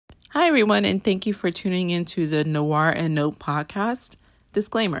Hi, everyone, and thank you for tuning into the Noir and Note podcast.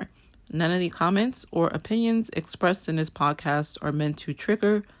 Disclaimer: none of the comments or opinions expressed in this podcast are meant to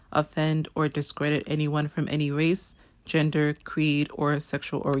trigger, offend, or discredit anyone from any race, gender, creed, or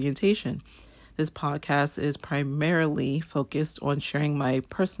sexual orientation. This podcast is primarily focused on sharing my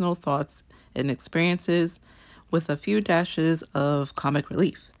personal thoughts and experiences with a few dashes of comic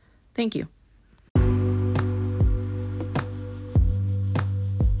relief. Thank you.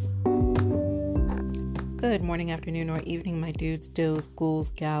 Good morning, afternoon, or evening, my dudes, does, ghouls,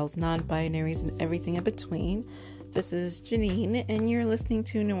 gals, non-binaries, and everything in between. This is Janine, and you're listening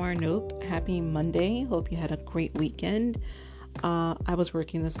to Noir Nope. Happy Monday. Hope you had a great weekend. I was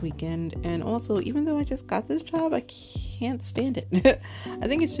working this weekend, and also, even though I just got this job, I can't stand it. I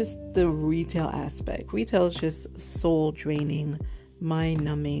think it's just the retail aspect. Retail is just soul-draining,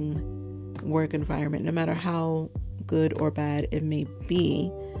 mind-numbing work environment. No matter how good or bad it may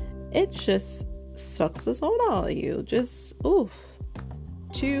be, it just sucks the soul out of you. Just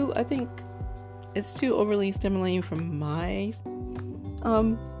I think it's too overly stimulating for my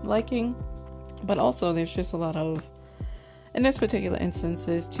liking, but also there's just a lot of, in this particular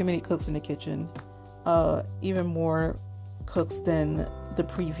instances, too many cooks in the kitchen, even more cooks than the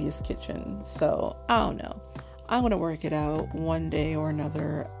previous kitchen. So I don't know, I'm gonna work it out one day or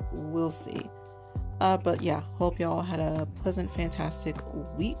another. We'll see. But yeah, hope y'all had a pleasant, fantastic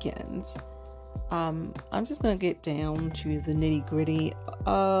weekend. I'm just gonna get down to the nitty gritty.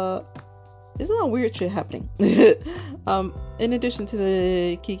 There's a lot of weird shit happening. In addition to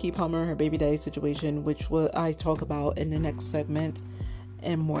the Keke Palmer, her baby daddy situation, which I talk about in the next segment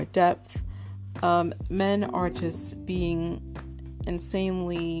in more depth. Men are just being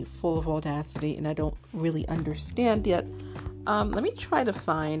insanely full of audacity, and I don't really understand yet. Let me try to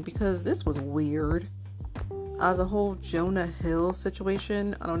find, because this was weird. The whole Jonah Hill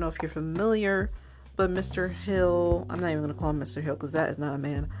situation. I don't know if you're familiar, but Mr. Hill, I'm not even going to call him Mr. Hill because that is not a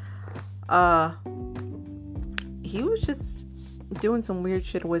man. He was just doing some weird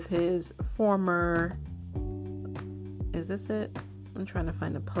shit with his former, is this it? I'm trying to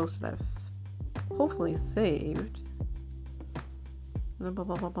find a post that I've hopefully saved.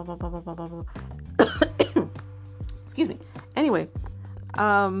 Excuse me. Anyway,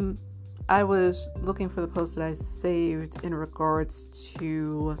 I was looking for the post that I saved in regards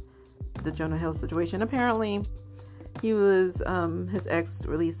to the Jonah Hill situation. Apparently, he was, his ex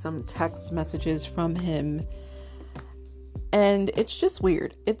released some text messages from him, and it's just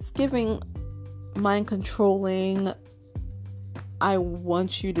weird. It's giving mind controlling, I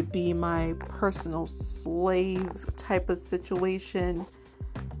want you to be my personal slave type of situation.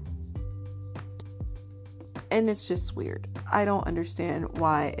 And it's just weird. I don't understand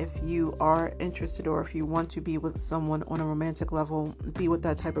why, if you are interested or if you want to be with someone on a romantic level, be with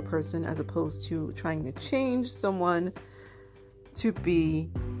that type of person, as opposed to trying to change someone to be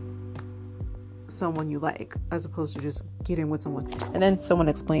someone you like, as opposed to just getting with someone. And then someone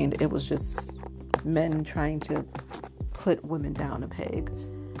explained it was just men trying to put women down a peg,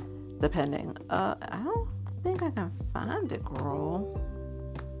 depending. I don't think I can find it, girl.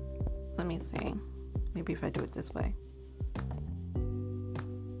 Let me see. Maybe if I do it this way.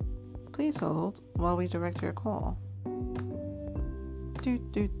 Please hold while we direct your call.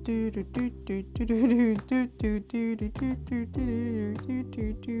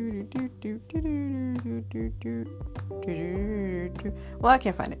 Well, I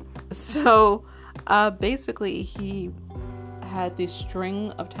can't find it. So, basically, he had this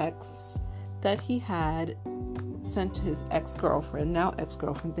string of texts that he had sent to his ex-girlfriend, now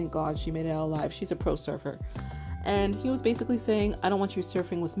ex-girlfriend, thank God she made it out alive. She's a pro surfer. And he was basically saying, I don't want you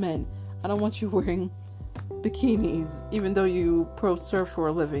surfing with men. I don't want you wearing bikinis, even though you pro surf for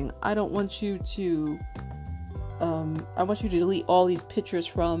a living. I don't want you to, I want you to delete all these pictures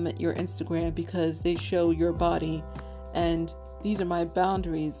from your Instagram because they show your body, and these are my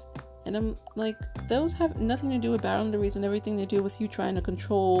boundaries. And I'm like, those have nothing to do with boundaries and everything to do with you trying to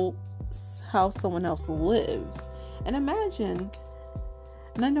control how someone else lives. And imagine,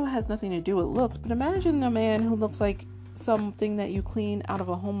 and I know it has nothing to do with looks, but imagine a man who looks like something that you clean out of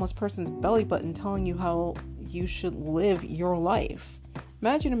a homeless person's belly button telling you how you should live your life.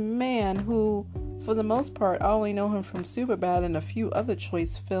 Imagine a man who, for the most part, I only know him from Superbad and a few other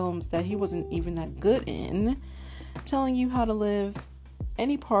choice films that he wasn't even that good in, telling you how to live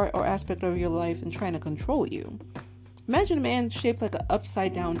any part or aspect of your life and trying to control you. Imagine a man shaped like an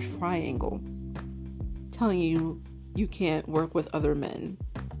upside down triangle telling you you can't work with other men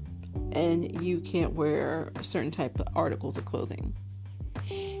and you can't wear certain type of articles of clothing.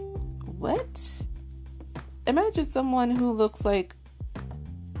 What? Imagine someone who looks like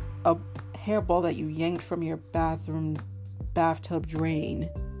a hairball that you yanked from your bathtub drain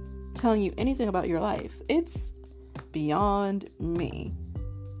telling you anything about your life. It's beyond me.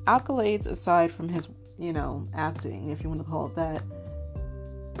 Accolades aside from his, acting, if you want to call it that.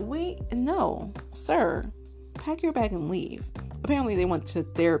 No, sir, pack your bag and leave. Apparently they went to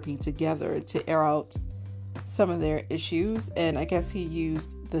therapy together to air out some of their issues, and I guess he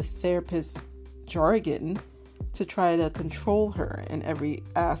used the therapist's jargon to try to control her in every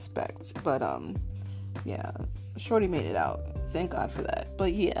aspect. But yeah, Shorty made it out. Thank God for that.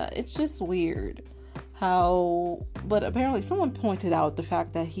 But yeah, it's just weird but apparently someone pointed out the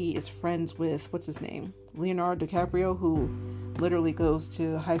fact that he is friends with, what's his name? Leonardo DiCaprio, who literally goes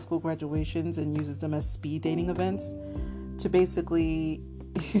to high school graduations and uses them as speed dating events to basically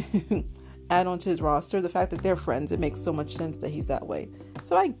add on to his roster. The fact that they're friends, it makes so much sense that he's that way.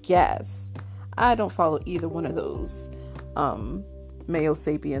 So I guess I don't follow either one of those male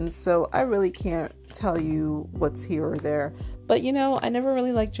sapiens, so I really can't tell you what's here or there. But I never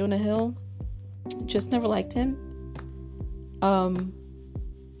really liked Jonah Hill. Just never liked him.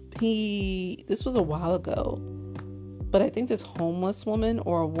 This was a while ago, but I think this homeless woman,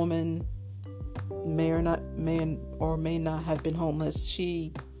 or a woman may or may not have been homeless,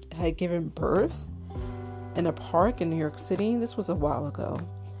 she had given birth in a park in New York City. This was a while ago,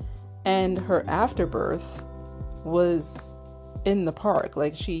 and her afterbirth was in the park.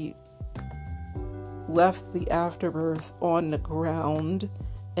 Like, she left the afterbirth on the ground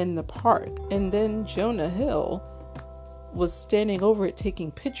in the park, and then Jonah Hill was standing over it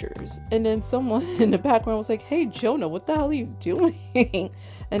taking pictures, and then someone in the background was like, "Hey Jonah, what the hell are you doing?"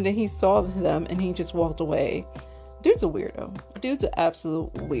 And then he saw them and he just walked away. Dude's a weirdo. Dude's an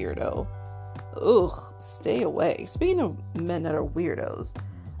absolute weirdo. Ugh, stay away. Speaking of men that are weirdos,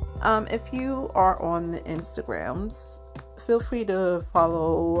 if you are on the Instagrams, feel free to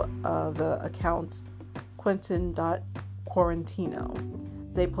follow the account Quentin.Quarantino.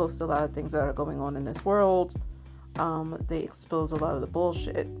 They post a lot of things that are going on in this world. They expose a lot of the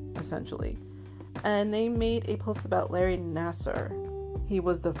bullshit, essentially. And they made a post about Larry Nassar. He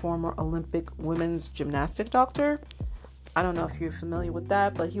was the former Olympic women's gymnastic doctor. I don't know if you're familiar with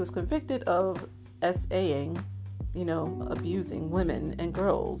that, but he was convicted of SAing, abusing women and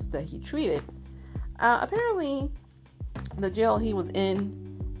girls that he treated. Apparently, the jail he was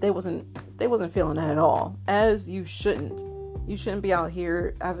in, they wasn't feeling that at all, as you shouldn't. You shouldn't be out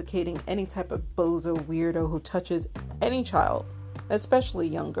here advocating any type of bozo weirdo who touches any child, especially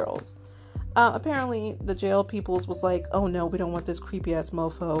young girls. Apparently, the jail peoples was like, "Oh no, we don't want this creepy ass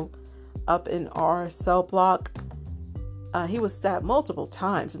mofo up in our cell block." He was stabbed multiple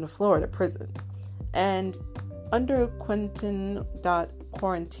times in a Florida prison. And under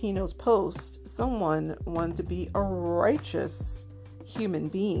Quentin.Quarantino's post, someone wanted to be a righteous human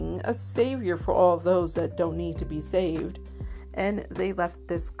being, a savior for all those that don't need to be saved. And they left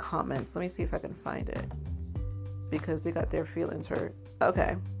this comment. Let me see if I can find it, because they got their feelings hurt.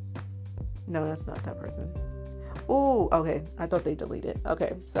 Okay. No, that's not that person. Oh, okay. I thought they deleted.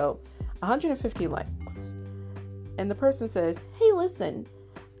 Okay, so 150 likes. And the person says, "Hey, listen,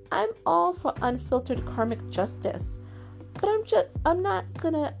 I'm all for unfiltered karmic justice, but I'm not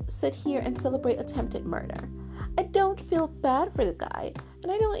gonna sit here and celebrate attempted murder. I don't feel bad for the guy,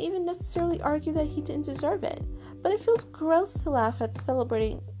 and I don't even necessarily argue that he didn't deserve it. But it feels gross to laugh at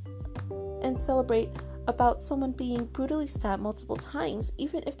celebrate about someone being brutally stabbed multiple times,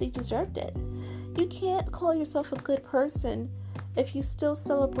 even if they deserved it. You can't call yourself a good person if you still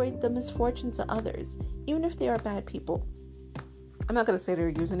celebrate the misfortunes of others, even if they are bad people." I'm not going to say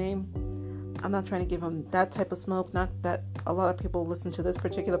their username. I'm not trying to give them that type of smoke. Not that a lot of people listen to this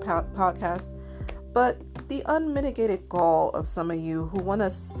particular podcast. But the unmitigated gall of some of you who want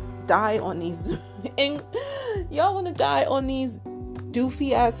to die on these... and y'all want to die on these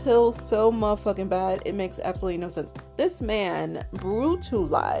doofy ass hills so motherfucking bad. It makes absolutely no sense. This man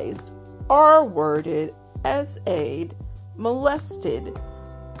brutalized, R-worded, SA'd, molested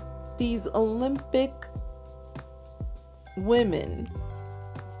these Olympic women.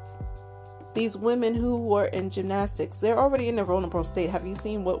 These women who were in gymnastics. They're already in a vulnerable state. Have you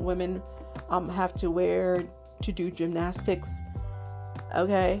seen what women have to wear to do gymnastics?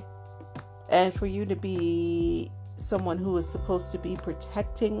 Okay. And for you to be someone who is supposed to be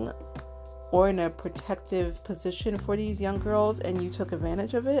protecting or in a protective position for these young girls, and you took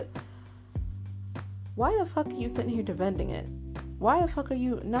advantage of it, why the fuck are you sitting here defending it? Why the fuck are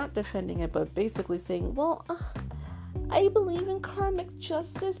you not defending it, but basically saying, well, I believe in karmic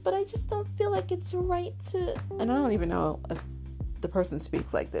justice, but I just don't feel like it's right to... And I don't even know if the person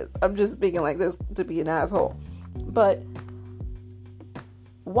speaks like this. I'm just speaking like this to be an asshole. But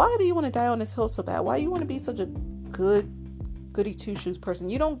why do you want to die on this hill so bad? Why do you want to be such a goody two-shoes person?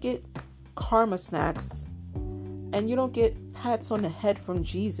 You don't get karma snacks, and you don't get pats on the head from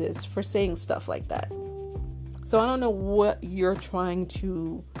Jesus for saying stuff like that. So I don't know what you're trying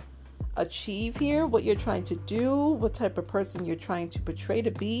to achieve here, what you're trying to do, what type of person you're trying to portray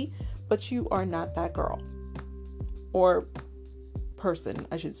to be, but you are not that girl. Or person,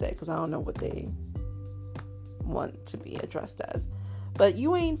 I should say, because I don't know what they want to be addressed as. But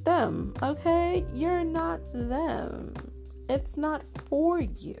you ain't them, okay? You're not them. It's not for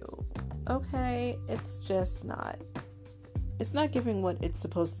you, okay? It's just not. It's not giving what it's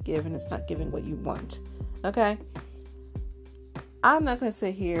supposed to give, and it's not giving what you want, okay? I'm not going to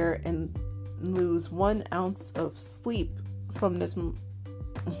sit here and lose 1 ounce of sleep from this.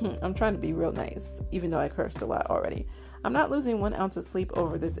 I'm trying to be real nice, even though I cursed a lot already. I'm not losing 1 ounce of sleep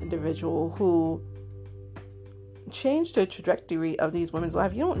over this individual who changed the trajectory of these women's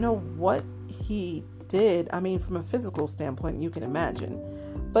lives. You don't know what he did. I mean, from a physical standpoint, you can imagine.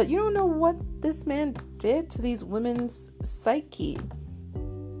 But you don't know what this man did to these women's psyche.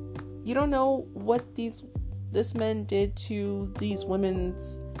 You don't know what this man did to these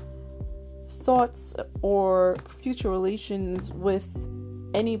women's thoughts or future relations with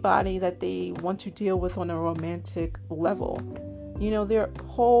anybody that they want to deal with on a romantic level. You know, their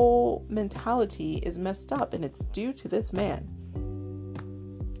whole mentality is messed up, and it's due to this man.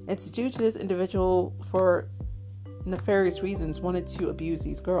 It's due to this individual for nefarious reasons wanted to abuse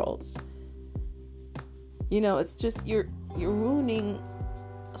these girls. You know, it's just you're ruining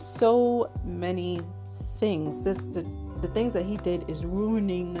so many things. The things that he did is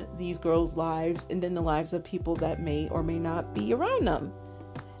ruining these girls' lives, and then the lives of people that may or may not be around them.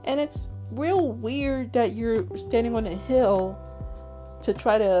 And it's real weird that you're standing on a hill to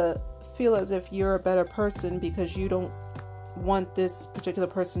try to feel as if you're a better person because you don't want this particular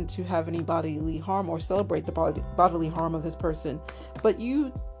person to have any bodily harm or celebrate the bodily harm of this person. But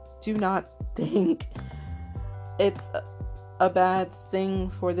you do not think it's a bad thing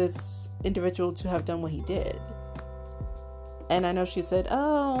for this individual to have done what he did. And I know she said,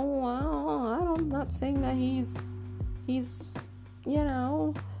 oh, well, I'm not saying that he's, you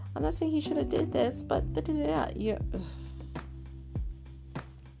know, I'm not saying he should have did this, but yeah.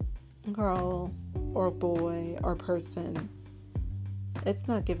 Girl or boy or person, it's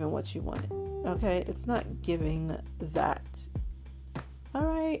not giving what you wanted, okay? It's not giving that. All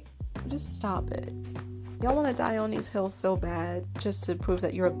right, just stop it. Y'all want to die on these hills so bad just to prove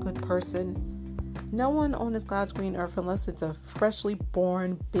that you're a good person. No one on this God's green earth, unless it's a freshly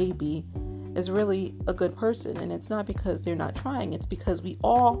born baby, is really a good person. And it's not because they're not trying. It's because we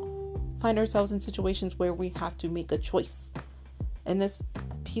all find ourselves in situations where we have to make a choice. And this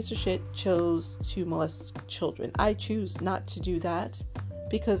piece of shit chose to molest children. I choose not to do that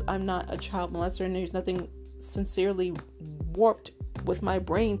because I'm not a child molester, and there's nothing sincerely warped with my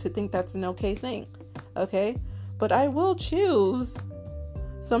brain to think that's an okay thing. Okay? But I will choose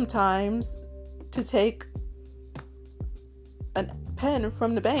sometimes to take a pen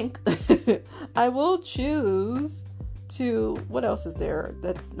from the bank. I will choose to, what else is there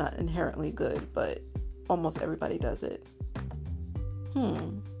that's not inherently good, but almost everybody does it?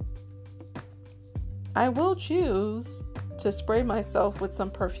 I will choose to spray myself with some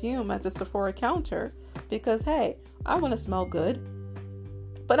perfume at the Sephora counter because, hey, I want to smell good,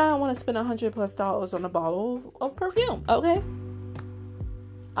 but I don't want to spend $100+ on a bottle of perfume, okay?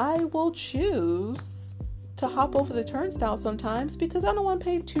 I will choose to hop over the turnstile sometimes because I don't want to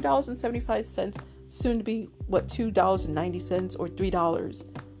pay $2.75, soon to be, $2.90 or $3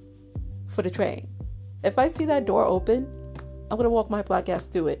 for the train. If I see that door open, I'm going to walk my black ass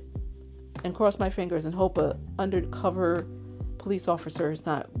through it and cross my fingers and hope a undercover police officer is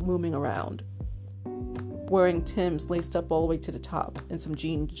not looming around, wearing Timbs laced up all the way to the top and some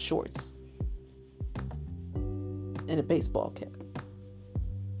jean shorts and a baseball cap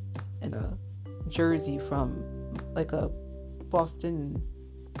and a jersey from like a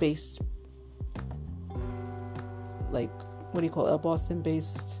Boston-based, a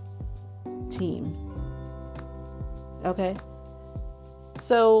Boston-based team. Okay?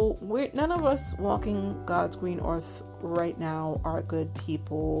 So none of us walking God's green earth right now are good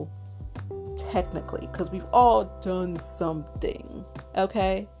people technically, because we've all done something.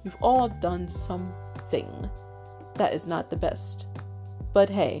 Okay? We've all done something that is not the best. But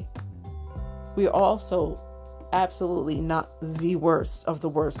hey, we are also absolutely not the worst of the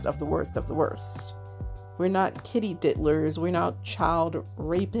worst of the worst of the worst. We're not kitty diddlers. We're not child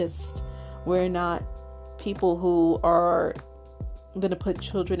rapists. We're not people who are going to put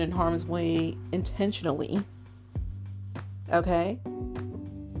children in harm's way intentionally. Okay?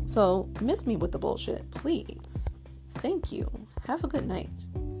 So miss me with the bullshit, please. Thank you. Have a good night.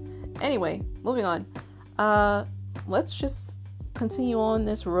 Anyway, moving on. Let's just continue on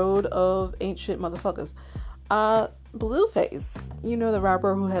this road of ain't shit motherfuckers. Blueface, you know, the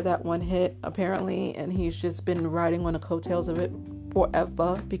rapper who had that one hit apparently, and he's just been riding on the coattails of it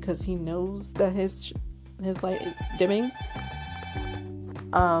forever because he knows that his light is dimming.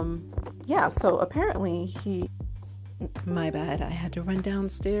 Yeah, so apparently my bad, I had to run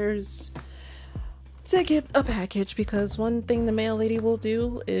downstairs to get a package, because one thing the mail lady will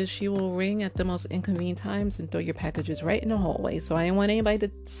do is she will ring at the most inconvenient times and throw your packages right in the hallway. So I didn't want anybody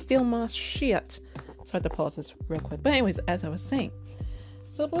to steal my shit. So I had to pause this real quick. But anyways, as I was saying,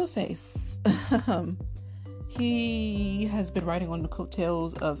 so Blueface, he has been riding on the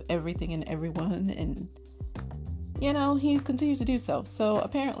coattails of everything and everyone, and you know, he continues to do so. So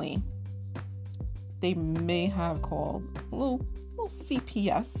apparently they may have called a little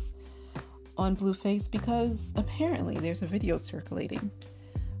CPS on Blueface, because apparently there's a video circulating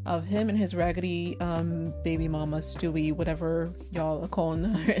of him and his raggedy baby mama, Stewie, whatever y'all are calling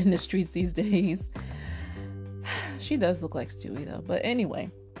her in the streets these days. She does look like Stewie though. But anyway,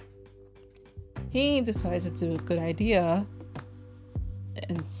 he decides it's a good idea,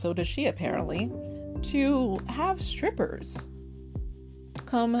 and so does she apparently, to have strippers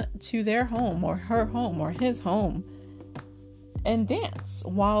come to their home or her home or his home and dance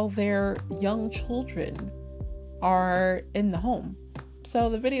while their young children are in the home. So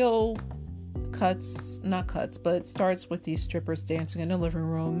the video starts with these strippers dancing in the living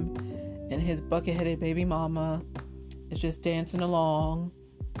room, and his bucket-headed baby mama is just dancing along,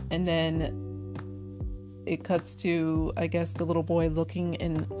 and then it cuts to, I guess, the little boy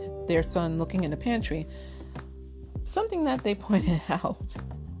their son looking in the pantry. Something that they pointed out: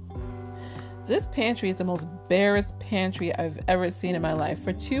 this pantry is the most barest pantry I've ever seen in my life.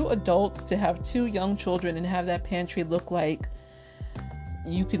 For two adults to have two young children and have that pantry look like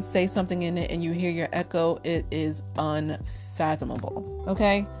you can say something in it and you hear your echo, it is unfathomable.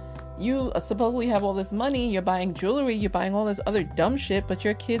 Okay? You supposedly have all this money, you're buying jewelry, you're buying all this other dumb shit, but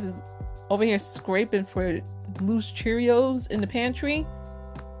your kids is over here scraping for loose Cheerios in the pantry.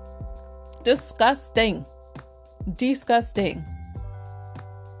 Disgusting.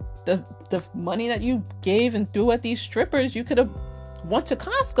 The money that you gave and threw at these strippers, you could have went to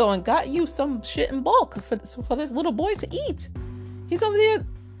Costco and got you some shit in bulk for this little boy to eat. He's over there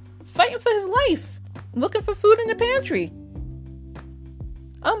fighting for his life, looking for food in the pantry.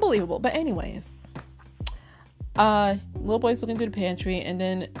 Unbelievable. But anyways, little boy's looking through the pantry, and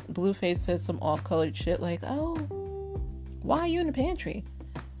then Blueface says some off-colored shit like, "Oh, why are you in the pantry?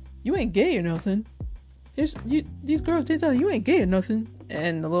 You ain't gay or nothing. These girls, they tell you ain't gay or nothing."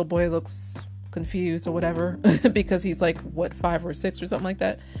 And the little boy looks confused or whatever because he's like, what, 5 or 6 or something like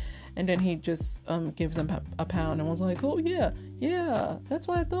that. And then he just gives him a pound and was like, "Oh yeah, that's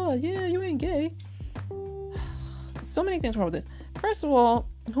what I thought. Yeah, you ain't gay." So many things wrong with this. First of all,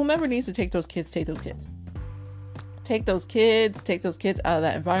 whomever needs to take those kids, take those kids. Take those kids out of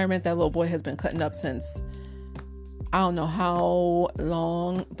that environment. That little boy has been cutting up since I don't know how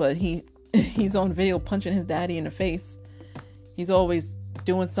long, but he's on video punching his daddy in the face. He's always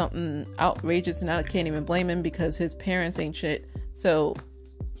doing something outrageous, and I can't even blame him because his parents ain't shit. So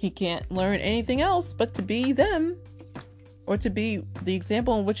he can't learn anything else but to be them or to be the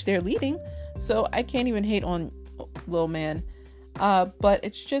example in which they're leading. So I can't even hate on little man. But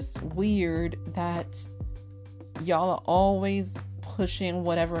it's just weird that y'all are always pushing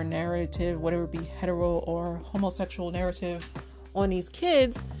whatever narrative, whatever be hetero or homosexual narrative on these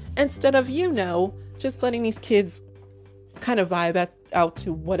kids, instead of, just letting these kids kind of vibe out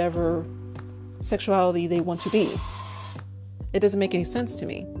to whatever sexuality they want to be. It doesn't make any sense to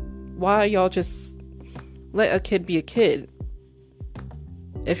me. Why y'all just let a kid be a kid?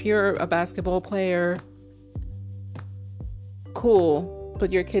 If you're a basketball player, cool,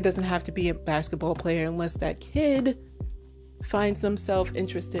 but your kid doesn't have to be a basketball player unless that kid finds themselves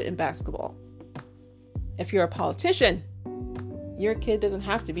interested in basketball. If you're a politician, your kid doesn't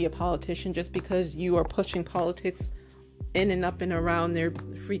have to be a politician just because you are pushing politics in and up and around their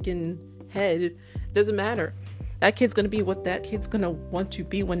freaking head. It doesn't matter. That kid's going to be what that kid's going to want to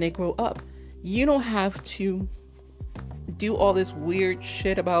be when they grow up. You don't have to do all this weird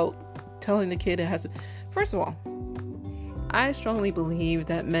shit about telling the kid it has to. First of all, I strongly believe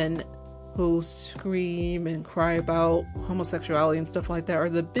that men who scream and cry about homosexuality and stuff like that are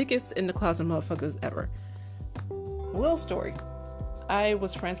the biggest in the closet motherfuckers ever. Little story. I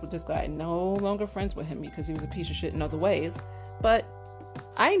was friends with this guy, no longer friends with him because he was a piece of shit in other ways. But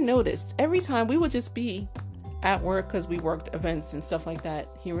I noticed every time we would just be at work, because we worked events and stuff like that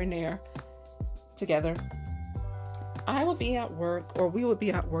here and there together. I would be at work, or we would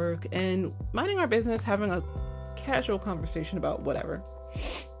be at work, and minding our business, having a casual conversation about whatever.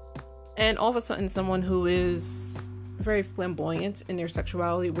 And all of a sudden, someone who is very flamboyant in their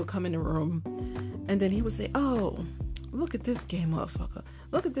sexuality will come in the room, and then he would say, "Oh, look at this gay motherfucker.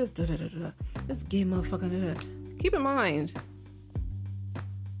 Look at this, da-da-da-da. This gay motherfucker, da-da." Keep in mind,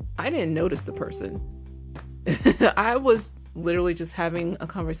 I didn't notice the person. I was literally just having a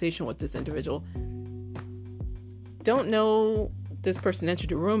conversation with this individual. Don't know this person entered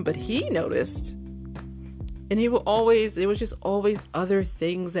the room, but he noticed. And he will always, it was just always other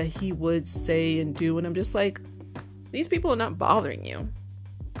things that he would say and do. And I'm just like, these people are not bothering you,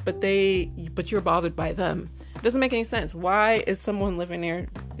 but you're bothered by them. It doesn't make any sense. Why is someone living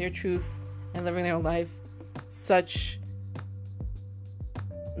their truth and living their life such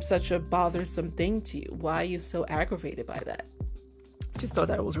a bothersome thing to you? Why are you so aggravated by that? Just thought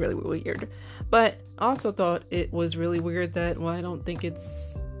that was really weird. But also thought it was really weird that, well, I don't think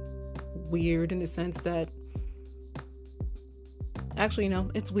it's weird in the sense that, actually,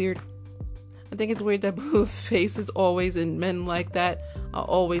 no, it's weird. I think it's weird that Blueface is always, and men like that are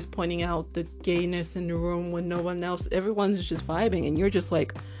always pointing out the gayness in the room when no one else, everyone's just vibing, and you're just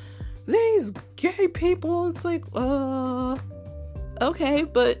like, these gay people. It's like, okay,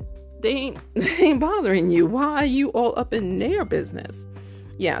 but they ain't bothering you. Why are you all up in their business?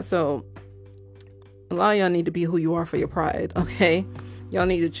 Yeah, so a lot of y'all need to be who you are for your pride, okay? Y'all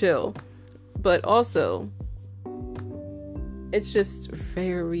need to chill. But also, it's just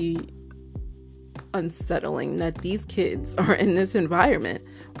very unsettling that these kids are in this environment.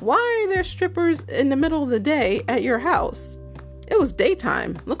 Why are there strippers in the middle of the day at your house? It was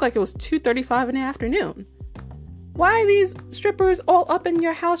daytime. Looked like it was 2:35 in the afternoon. Why are these strippers all up in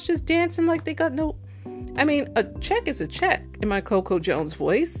your house just dancing like they got no... I mean, a check is a check, in my Coco Jones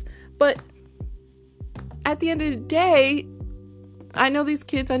voice. But at the end of the day, I know these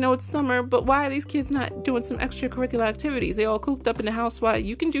kids, I know it's summer, but why are these kids not doing some extracurricular activities? They all cooped up in the house. Why?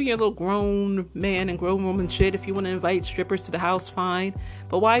 You can do your little grown man and grown woman shit. If you want to invite strippers to the house, fine.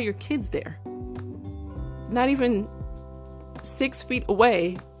 But why are your kids there? Not even 6 feet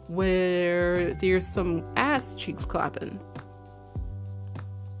away where there's some ass cheeks clapping.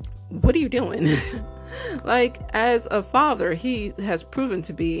 What are you doing? Like, as a father, he has proven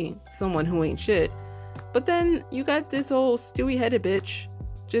to be someone who ain't shit. But then you got this old stewy-headed bitch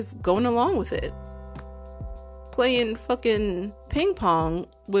just going along with it. Playing fucking ping pong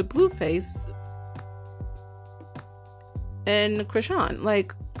with Blueface and Krishan.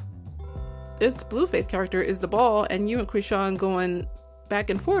 Like, this Blueface character is the ball, and you and Krishan going back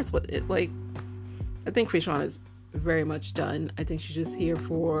and forth with it. Like, I think Krishan is very much done. I think she's just here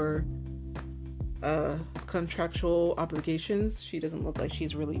for contractual obligations. She doesn't look like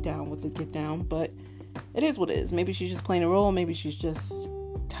she's really down with the get down, but it is what it is. Maybe she's just playing a role. Maybe she's just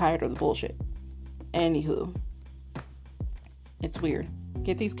tired of the bullshit. Anywho, it's weird.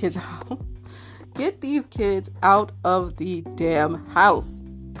 Get these kids out. Get these kids out of the damn house.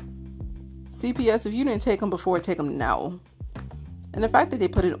 CPS, if you didn't take them before, take them now. And the fact that they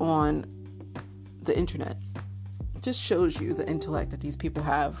put it on the internet just shows you the intellect that these people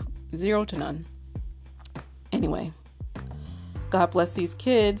have. 0 to none. Anyway, God bless these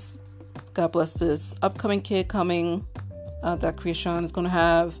kids. God bless this upcoming kid coming that Krishan is going to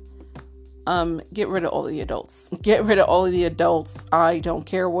have. Get rid of all of the adults. Get rid of all of the adults. I don't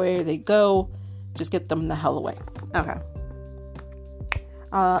care where they go. Just get them the hell away. Okay.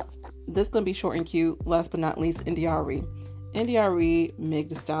 This is going to be short and cute. Last but not least, Indiari. Indiari, Meg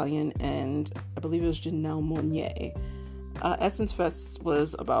Thee Stallion, and I believe it was Janelle Monáe. Essence Fest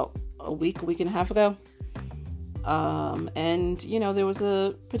was about a week and a half ago. And, you know, there was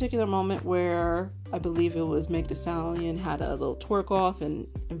a particular moment where I believe it was Meg Thee Stallion had a little twerk off and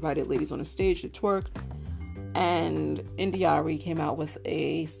invited ladies on the stage to twerk. And Indiari came out with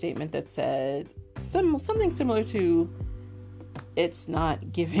a statement that said something similar to, it's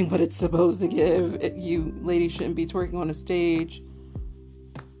not giving what it's supposed to give. You ladies shouldn't be twerking on a stage.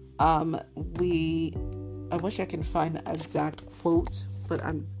 I wish I can find the exact quote, but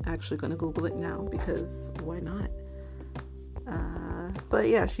I'm actually going to Google it now because why not? But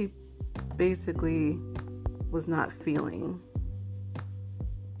yeah, she basically was not feeling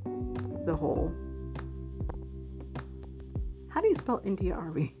the whole... How do you spell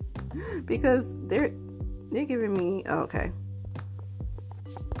Indiari? Because they're giving me... Oh, okay.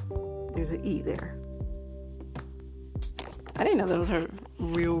 There's an E there. I didn't know that was her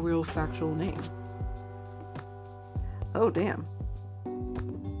real factual name. Oh, damn.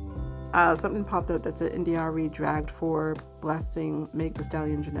 Something popped up that said Indiari dragged for blasting Meg Thee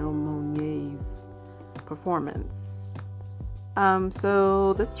Stallion Janelle Monáe's performance.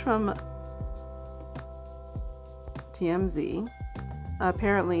 So this is from TMZ.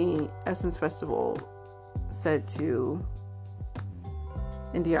 Apparently, Essence Festival said to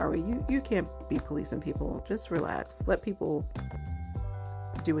Indiari, you can't be policing people. Just relax. Let people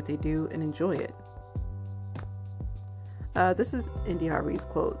do what they do and enjoy it. This is Indiari's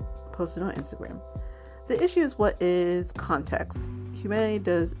quote posted on Instagram. The issue is what is context. Humanity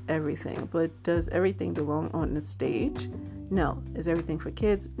does everything, but does everything belong on the stage? No. Is everything for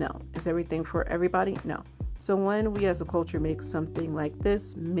kids? No. Is everything for everybody? No. So when we as a culture make something like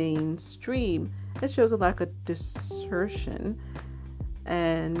this mainstream, it shows a lack of discernment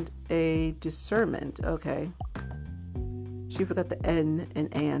and a discernment. Okay. She forgot the N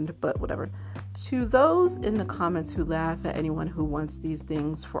and, but whatever. To those in the comments who laugh at anyone who wants these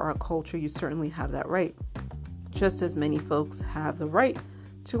things for our culture, you certainly have that right. Just as many folks have the right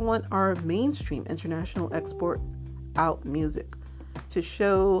to want our mainstream international export out music to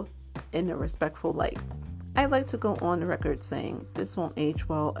show in a respectful light. I'd like to go on the record saying this won't age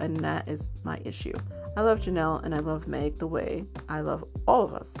well, and that is my issue. I love Janelle and I love Meg the way I love all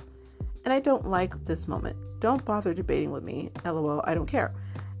of us. And I don't like this moment. Don't bother debating with me. LOL, I don't care.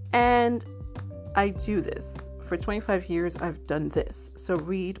 And I do this. For 25 years, I've done this. So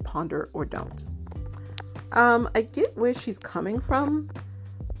read, ponder, or don't. I get where she's coming from.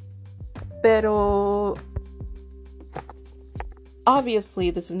 Pero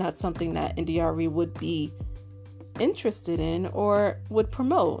obviously, this is not something that Indiari would be interested in or would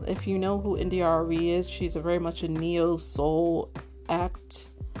promote. If you know who Indiari is, she's very much a neo-soul act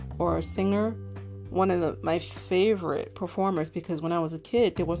or a singer. One of my favorite performers, because when I was a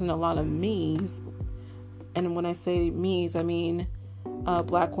kid, there wasn't a lot of me's. And when I say me's, I mean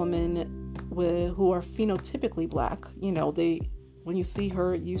black women who are phenotypically black. You know, when you see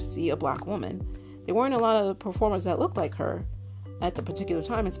her, you see a black woman. There weren't a lot of performers that looked like her at the particular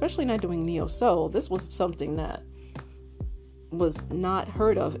time, especially not doing neo-soul. This was something that was not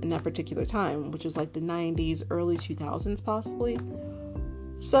heard of in that particular time, which was like the 90s, early 2000s possibly.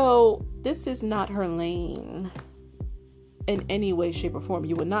 So this is not her lane in any way, shape, or form.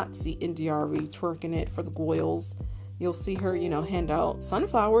 You would not see Indiari twerking it for the goyles. You'll see her, hand out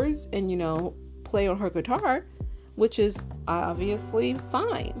sunflowers and, play on her guitar, which is obviously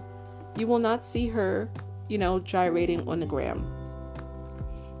fine. You will not see her, gyrating on the gram.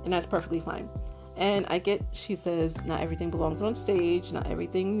 And that's perfectly fine. And I get, she says, not everything belongs on stage. Not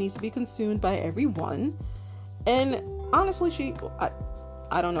everything needs to be consumed by everyone. And honestly,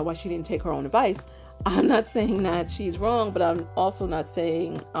 I don't know why she didn't take her own advice. I'm not saying that she's wrong, but I'm also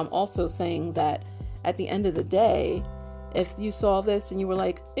saying that at the end of the day, if you saw this and you were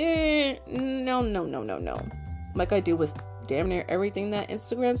like, no, like I do with damn near everything that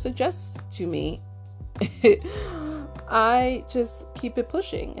Instagram suggests to me, I just keep it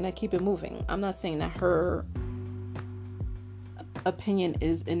pushing and I keep it moving. I'm not saying that her opinion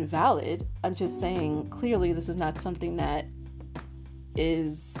is invalid. I'm just saying clearly this is not something that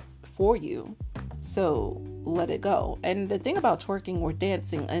is for you, so let it go. And the thing about twerking or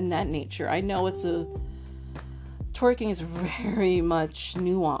dancing in that nature, I know twerking is very much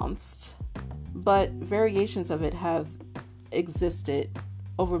nuanced, but variations of it have existed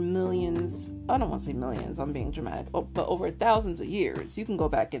over millions. I don't want to say millions, I'm being dramatic, but over thousands of years. You can go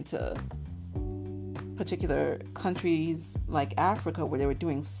back into particular countries like Africa where they were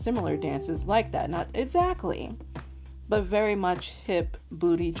doing similar dances like that, not exactly, but very much hip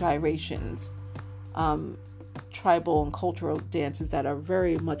booty gyrations, tribal and cultural dances that are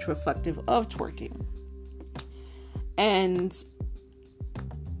very much reflective of twerking. And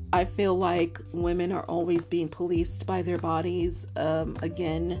I feel like women are always being policed by their bodies.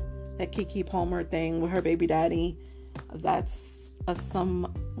 Again, that Keke Palmer thing with her baby daddy, that's a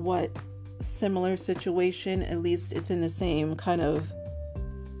somewhat similar situation. At least it's in the same kind of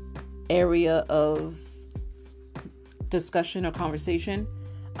area of discussion or conversation.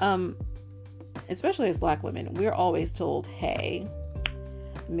 Especially as black women, we're always told, hey,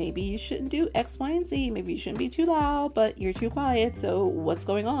 maybe you shouldn't do X, Y, and Z. Maybe you shouldn't be too loud, but you're too quiet. So what's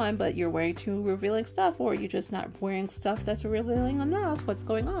going on? But you're wearing too revealing stuff, or you're just not wearing stuff that's revealing enough. What's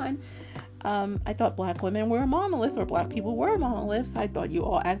going on? I thought black women were a monolith, or black people were monoliths. I thought you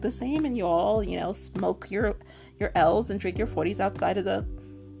all act the same and you all, smoke your L's and drink your 40s outside of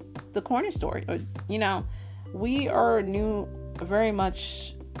the corner store. Or, we are very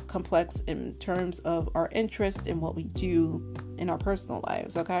much complex in terms of our interest in what we do in our personal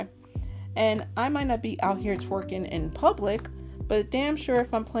lives, okay? And I might not be out here twerking in public, But damn sure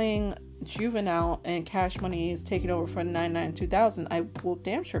if I'm playing Juvenile and Cash Money is taking over for 99 2000, I will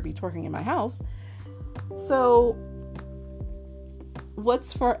damn sure be twerking in my house. So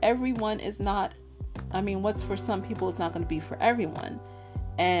what's for everyone is not, what's for some people is not going to be for everyone.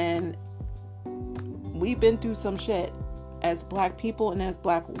 And we've been through some shit as Black people and as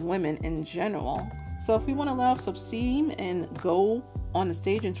Black women in general. So if we want to let off some steam and go on the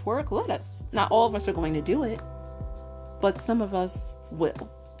stage and twerk, let us. Not all of us are going to do it, but some of us will.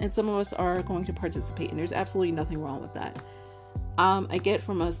 And some of us are going to participate. And there's absolutely nothing wrong with that. I get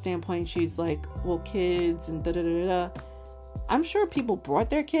from a standpoint, she's like, well, kids and da-da-da-da. I'm sure people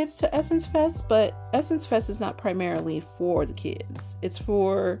brought their kids to Essence Fest, but Essence Fest is not primarily for the kids. It's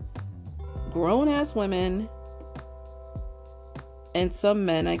for grown-ass women and some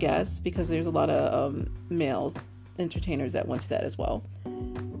men, I guess, because there's a lot of males entertainers that went to that as well.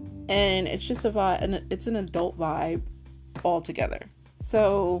 And it's just a vibe, and it's an adult vibe altogether.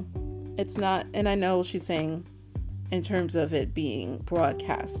 So it's not, and I know she's saying in terms of it being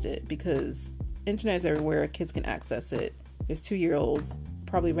broadcasted, because internet is everywhere, kids can access it. There's 2-year-olds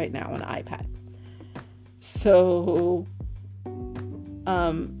probably right now on an iPad. So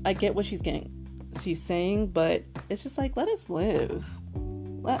I get what she's saying, but it's just like, let us live.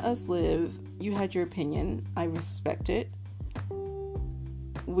 You had your opinion, I respect it.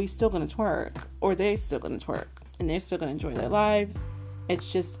 We still gonna twerk, or they still gonna twerk, and they're still gonna enjoy their lives.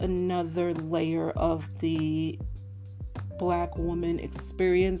 It's just another layer of the Black woman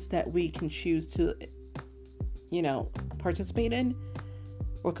experience that we can choose to, participate in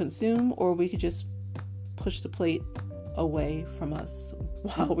or consume, or we could just push the plate away from us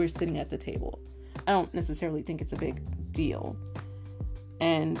while we're sitting at the table. I don't necessarily think it's a big deal,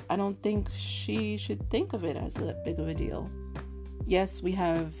 and I don't think she should think of it as a big of a deal. Yes, we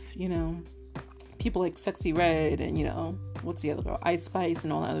have, people like Sexy Red and, what's the other girl? Ice Spice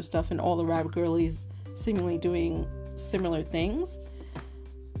and all that other stuff, and all the rap girlies seemingly doing similar things.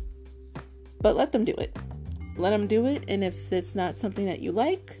 But let them do it. Let them do it. And if it's not something that you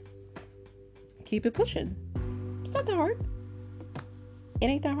like, keep it pushing. It's not that hard. It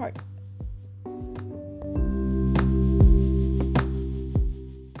ain't that hard.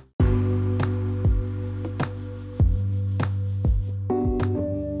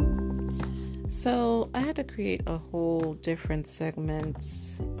 So I had to create a whole different segment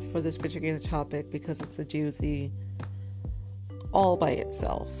for this particular topic because it's a doozy all by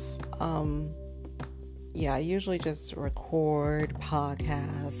itself. I usually just record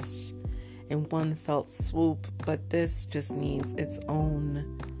podcasts in one felt swoop, but this just needs its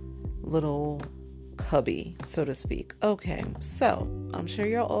own little cubby, so to speak. Okay, so I'm sure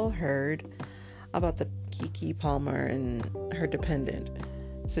y'all all heard about the Keke Palmer and her dependent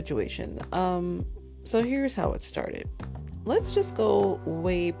situation. So here's how it started. Let's just go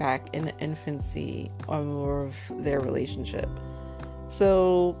way back in the infancy of their relationship.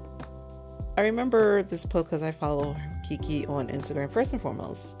 So I remember this post because I follow Keke on Instagram first and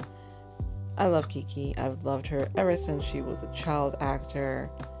foremost. I love Keke. I've loved her ever since she was a child actor.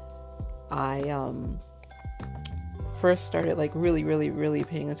 I first started really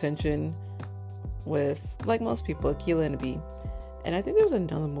paying attention with, like most people, Akilah and the Bee. And I think there was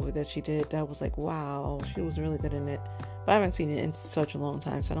another movie that she did that was like, wow, she was really good in it. But I haven't seen it in such a long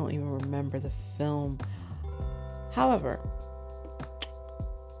time, so I don't even remember the film. However,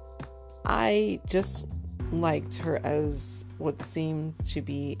 I just liked her as what seemed to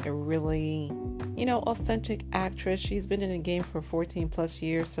be a really, authentic actress. She's been in the game for 14 plus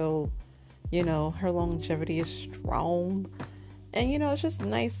years, so, her longevity is strong. And, it's just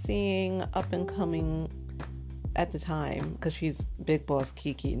nice seeing up and coming at the time, because she's Big Boss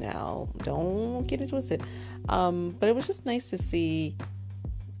Keke now. Don't get it twisted. But it was just nice to see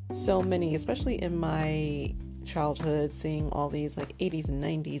so many, especially in my childhood, seeing all these like 80s and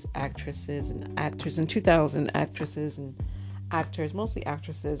 90s actresses and actors and 2000 actresses and actors, mostly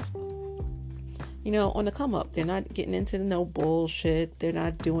actresses, on the come up. They're not getting into no bullshit. They're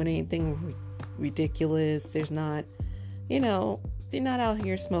not doing anything ridiculous. There's not, they're not out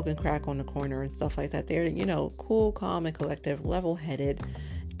here smoking crack on the corner and stuff like that. They're, cool, calm, and collective, level-headed.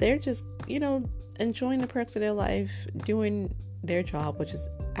 They're just, enjoying the perks of their life, doing their job, which is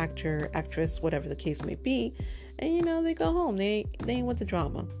actor, actress, whatever the case may be. And, they go home. They ain't with the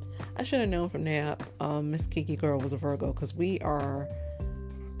drama. I should have known from there, Miss Keke girl was a Virgo, because we all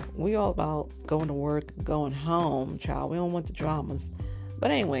about going to work, going home, child. We don't want the dramas.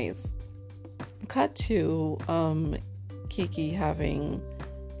 But anyways, cut to, Keke having,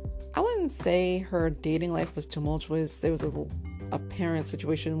 I wouldn't say her dating life was tumultuous. There was a parent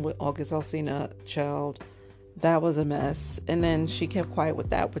situation with August Alsina child that was a mess. And then she kept quiet with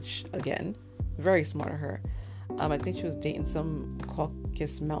that, which, again, very smart of her. I think she was dating some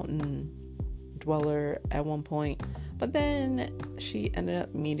Caucasus Mountain dweller at one point. But then she ended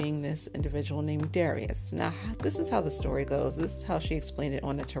up meeting this individual named Darius. Now, this is how the story goes. This is how she explained it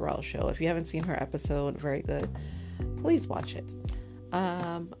on the Terrell show. If you haven't seen her episode, very good. Please watch it.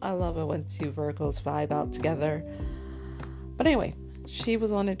 I love it when two Virgos vibe out together. But anyway, she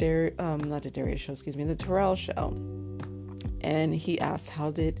was on the Terrell show. And he asked,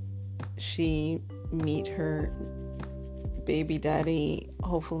 how did she meet her baby daddy,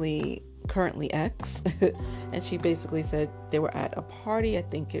 hopefully currently ex? And she basically said they were at a party. I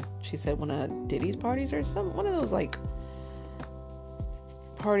think she said one of Diddy's parties or one of those like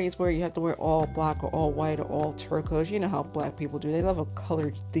parties where you have to wear all black or all white or all turquoise. You know how black people do. They love a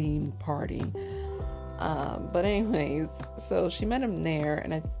colored themed party. But anyways, so she met him there,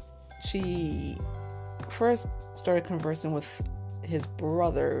 and she first started conversing with his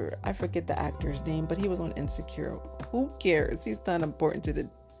brother. I forget the actor's name, but he was on Insecure. Who cares? He's not important to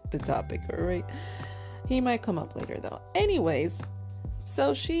the topic, all right? He might come up later though. Anyways,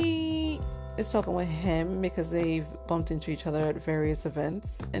 so she is talking with him because they've bumped into each other at various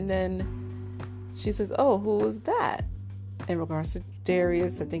events, and then she says, oh, who was that? In regards to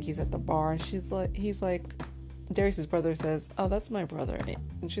Darius, I think he's at the bar, and he's like, Darius's brother says, oh, that's my brother.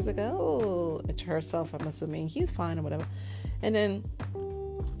 And she's like, oh, to herself, I'm assuming he's fine or whatever. And then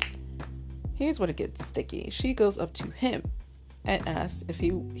here's what it gets sticky. She goes up to him and asks if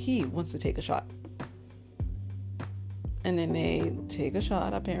he wants to take a shot. And then they take a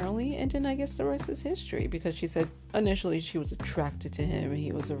shot, apparently, and then I guess the rest is history, because she said initially she was attracted to him,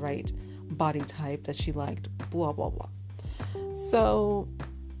 he was the right body type that she liked, blah, blah, blah. So,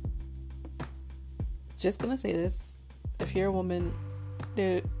 just gonna say this, if you're a woman,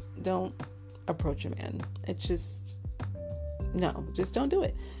 don't approach a man. It's just, no, just don't do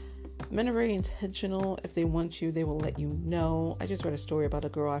it. Men are very intentional. If they want you, they will let you know. I just read a story about a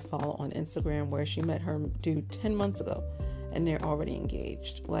girl I follow on Instagram where she met her dude 10 months ago and they're already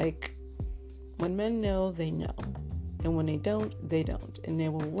engaged. Like, when men know, they know. And when they don't, they don't. And they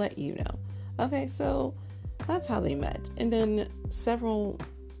will let you know. Okay, so that's how they met. And then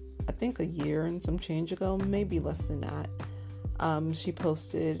I think a year and some change ago, maybe less than that, she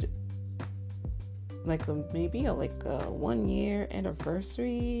posted like a 1 year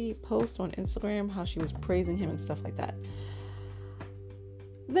anniversary post on Instagram, how she was praising him and stuff like that.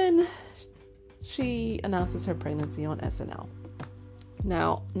 Then she announces her pregnancy on SNL.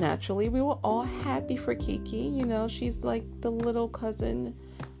 Now, naturally, we were all happy for Keke. You know, she's like the little cousin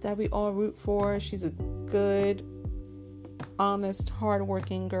that we all root for. She's a good, honest,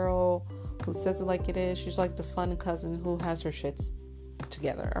 hardworking girl who says it like it is. She's like the fun cousin who has her shits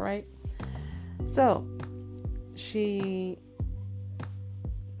together, all right? So, she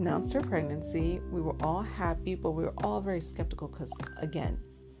announced her pregnancy. We were all happy, but we were all very skeptical because, again,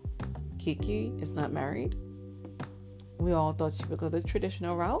 Keke is not married. We all thought she would go the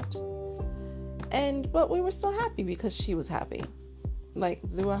traditional route. But we were still happy because she was happy. Like,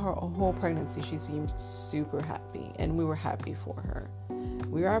 throughout her whole pregnancy, she seemed super happy, and we were happy for her.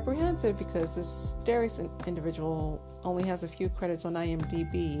 We were apprehensive because this Darius individual only has a few credits on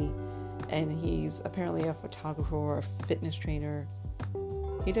IMDb, and he's apparently a photographer or a fitness trainer.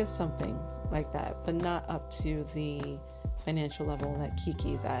 He does something like that, but not up to the financial level that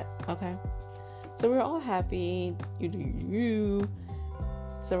Keke's at, okay? So we're all happy.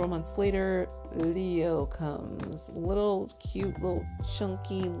 Several months later, Leo comes. Cute, little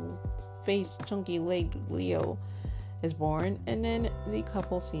chunky face, chunky legged Leo is born, and then the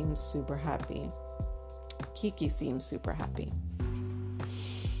couple seems super happy. Keke seems super happy.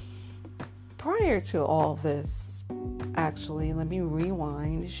 Prior to all this, actually, let me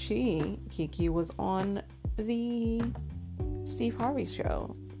rewind. Keke was on the Steve Harvey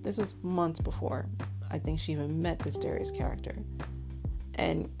show. This was months before I think she even met this Darius character.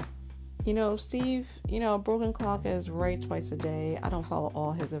 And, Steve, a broken clock is right twice a day. I don't follow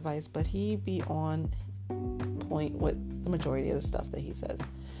all his advice, but he be on point with the majority of the stuff that he says.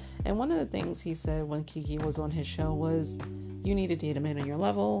 And one of the things he said when Keke was on his show was, you need to date a man on your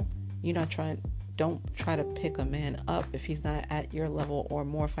level. Don't try to pick a man up if he's not at your level or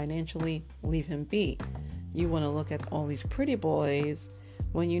more financially. Leave him be. You want to look at all these pretty boys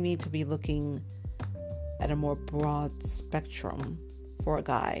when you need to be looking at a more broad spectrum for a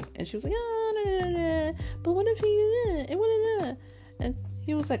guy. And she was like, oh, no. But what if he and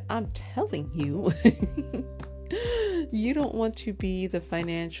he was like, I'm telling you, you don't want to be the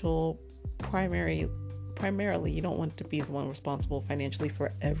financial primarily, you don't want to be the one responsible financially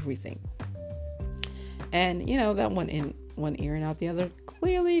for everything. And, that went in one ear and out the other,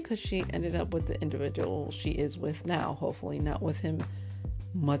 clearly, because she ended up with the individual she is with now, hopefully not with him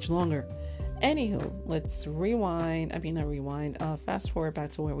much longer. Anywho, let's fast forward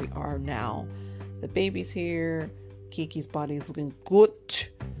back to where we are now. The baby's here. Keke's body is looking good.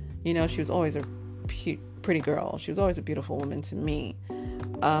 She was always a pretty girl. She was always a beautiful woman to me.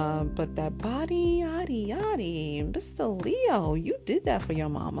 But that body, yaddy, Mr. Leo, you did that for your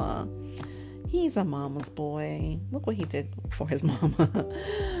mama. He's a mama's boy. Look what he did for his mama.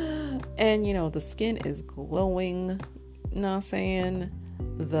 And, the skin is glowing. You know what I'm saying?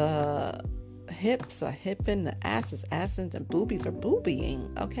 The hips are hipping, the ass is assing, and boobies are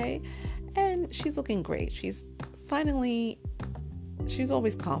boobying, okay? And she's looking great. She's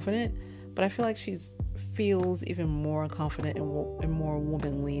always confident, but I feel like feels even more confident and more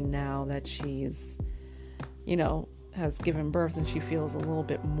womanly now that she's, has given birth, and she feels a little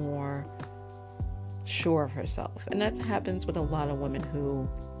bit more sure of herself. And that happens with a lot of women who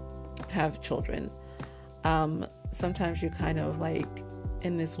have children. Sometimes you're kind of like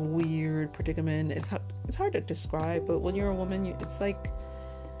in this weird predicament. It's hard to describe, but when you're a woman, it's like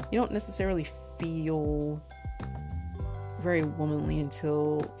you don't necessarily feel very womanly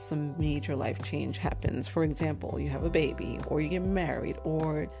until some major life change happens. For example, you have a baby, or you get married,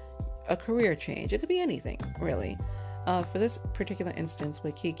 or a career change. It could be anything, really. For this particular instance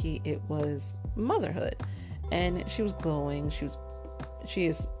with Keke, it was motherhood, and she was glowing. She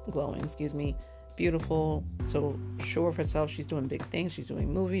is glowing, beautiful, so sure of herself. She's doing big things. She's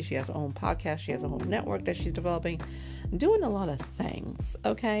doing movies. She has her own podcast. She has a whole network that she's developing, doing a lot of things.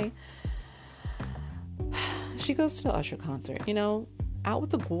 Okay. She goes to the Usher concert, out with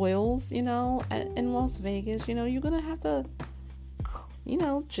the Goyles, in Las Vegas. You're gonna have to,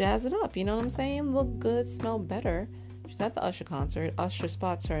 jazz it up. You know what I'm saying? Look good, smell better. She's at the Usher concert. Usher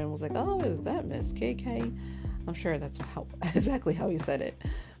spots her and was like, "Oh, is that Miss Keke?" I'm sure that's exactly how he said it.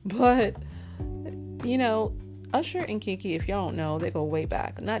 But, Usher and Keke, if y'all don't know, they go way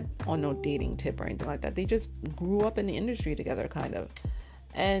back. Not on no dating tip or anything like that. They just grew up in the industry together, kind of.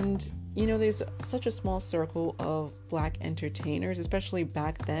 And, there's such a small circle of Black entertainers, especially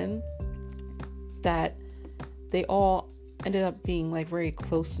back then, that they all ended up being like very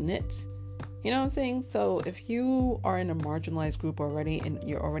close knit. You know what I'm saying? So if you are in a marginalized group already, and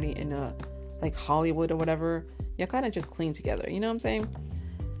you're already in a like Hollywood or whatever, you're kind of just clean together. You know what I'm saying?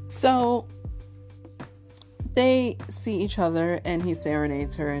 So they see each other, and he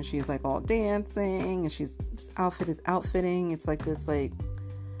serenades her, and she's like all dancing, and this outfit is outfitting. It's like this like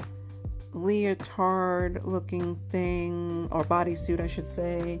leotard looking thing, or bodysuit I should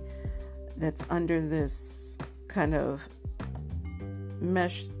say, that's under this kind of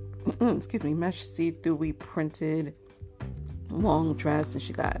mesh see-through printed long dress, and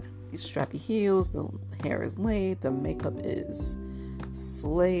she got these strappy heels. The hair is laid, the makeup is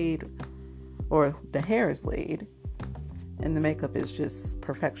slayed, or the hair is laid, and the makeup is just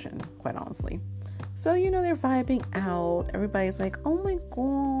perfection, quite honestly. So, they're vibing out. Everybody's like, "Oh my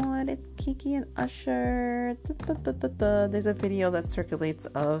God, it's Keke and Usher." Da, da, da, da. There's a video that circulates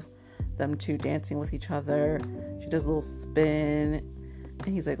of them two dancing with each other. She does a little spin,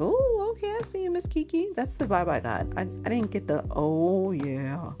 and he's like, "Oh, okay, I see you, Miss Keke." That's the vibe I got. I didn't get the, "Oh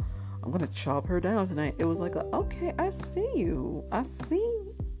yeah, I'm gonna chop her down tonight." It was like, "Okay, I see you. I see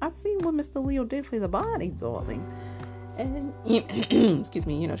what Mr. Leo did for the body, darling." And excuse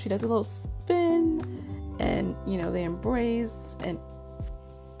me, she does a little spin, and they embrace, and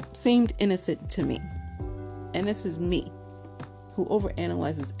seemed innocent to me. And this is me, who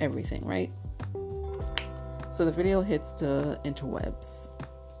overanalyzes everything, right? So the video hits the interwebs,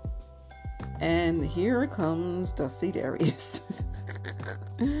 and here comes Dusty Darius.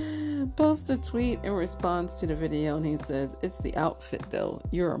 Posts a tweet in response to the video, and he says, "It's the outfit though,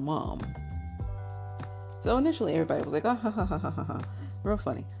 you're a mom." So initially everybody was like, "Oh, ha, ha, ha, ha, ha." Real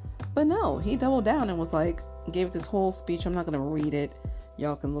funny. But no, he doubled down and was like, gave this whole speech. I'm not going to read it.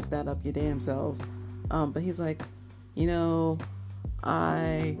 Y'all can look that up your damn selves. But he's like, we live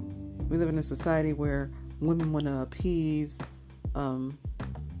in a society where women want to appease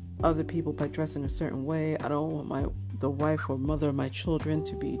other people by dressing a certain way. I don't want the wife or mother of my children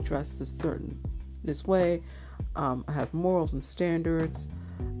to be dressed this way. I have morals and standards.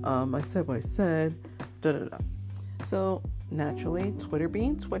 I said what I said. Da, da, da. So naturally, Twitter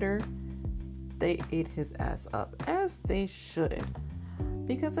being Twitter, they ate his ass up, as they should,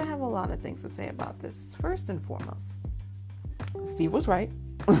 because I have a lot of things to say about this. First and foremost, Steve was right.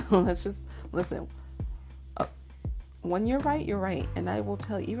 Let's just listen. When you're right, you're right. And I will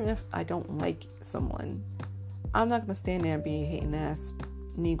tell you, even if I don't like someone, I'm not going to stand there and be a hating ass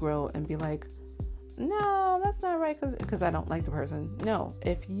Negro and be like, no, that's not right because I don't like the person. No,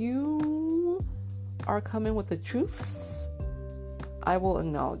 if you are coming with the truths, I will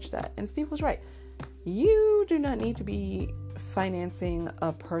acknowledge that. And Steve was right. You do not need to be financing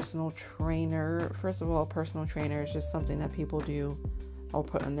a personal trainer. First of all, a personal trainer is just something that people do or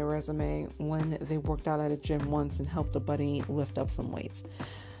put on their resume when they worked out at a gym once and helped a buddy lift up some weights.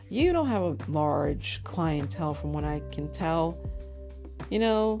 You don't have a large clientele from what I can tell. You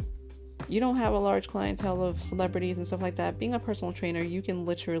don't have a large clientele of celebrities and stuff like that. Being a personal trainer, you can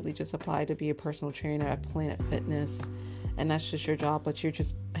literally just apply to be a personal trainer at Planet Fitness, and that's just your job, but you're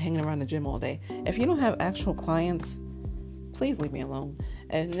just hanging around the gym all day. If you don't have actual clients, please leave me alone.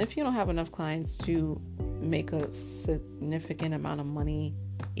 And if you don't have enough clients to make a significant amount of money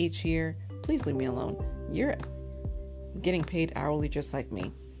each year, please leave me alone. You're getting paid hourly just like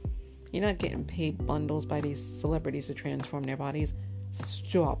me. You're not getting paid bundles by these celebrities to transform their bodies.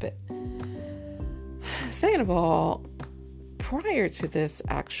 Stop it. Second of all, prior to this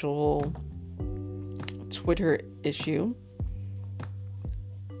actual Twitter issue,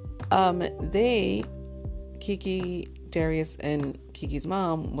 Keke, Darius, and Keke's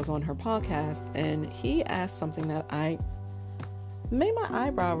mom was on her podcast, and he asked something that I made my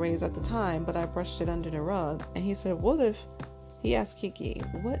eyebrow raise at the time, but I brushed it under the rug. And he said, he asked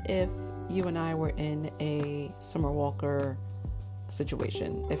Keke, what if you and I were in a Summer Walker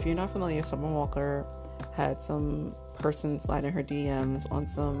situation? If you're not familiar, Summer Walker had some person slide in her DMs on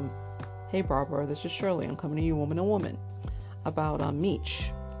some, hey Barbara, this is Shirley, I'm coming to you woman to woman, about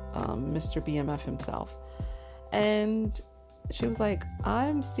Meech, Mr. BMF himself. And she was like,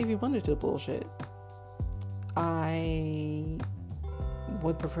 I'm Stevie Wonder to the bullshit. I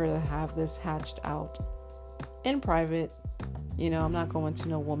would prefer to have this hatched out in private. I'm not going to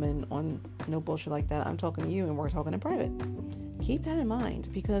no woman on no bullshit like that. I'm talking to you and we're talking in private. Keep that in mind,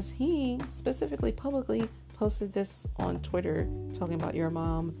 because he specifically publicly posted this on Twitter talking about your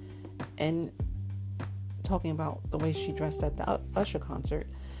mom and talking about the way she dressed at the Usher concert.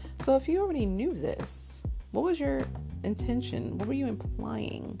 So if you already knew this, what was your intention? What were you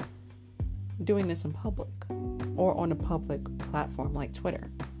implying doing this in public or on a public platform like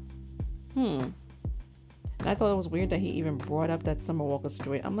Twitter? And I thought it was weird that he even brought up that Summer Walker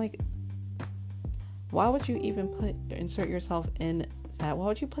situation. I'm like, why would you even insert yourself in that? Why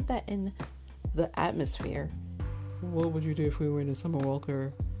would you put that in the atmosphere? What would you do if we were in a Summer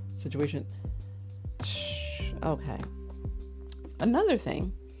Walker situation? Okay. Another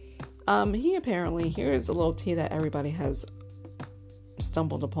thing, he apparently, here's a little tea that everybody has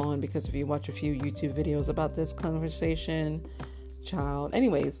stumbled upon, because if you watch a few YouTube videos about this conversation,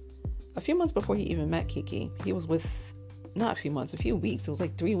 anyways, a few months before he even met Keke, he was with, not a few months, a few weeks, it was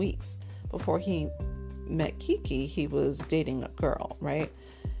like 3 weeks before he met Keke, he was dating a girl, right?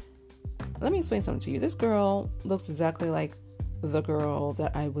 Let me explain something to you. This girl looks exactly like the girl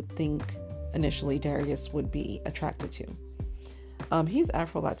that I would think initially Darius would be attracted to. He's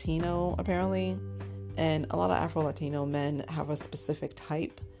Afro-Latino, apparently, and a lot of Afro-Latino men have a specific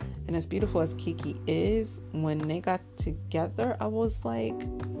type. And as beautiful as Keke is, when they got together, I was like,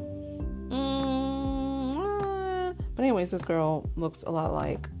 But anyways, this girl looks a lot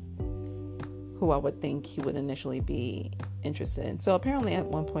like who I would think he would initially be interested in. So apparently at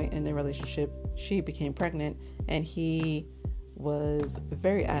one point in the relationship, she became pregnant, and he was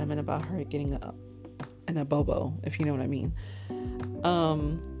very adamant about her getting an abobo, if you know what I mean.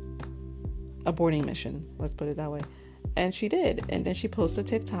 Aborting mission, let's put it that way. And she did. And then she posted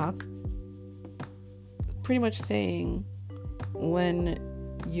TikTok pretty much saying, when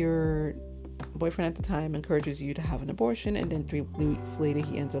your boyfriend at the time encourages you to have an abortion, and then 3 weeks later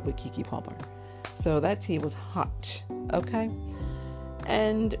he ends up with Keke Palmer. So that tea was hot, okay?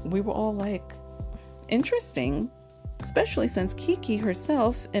 And we were all like, interesting, especially since Keke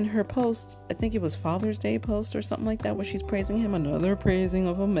herself in her post, I think it was Father's Day post or something like that, where she's praising him, another praising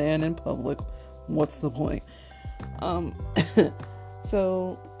of a man in public. What's the point?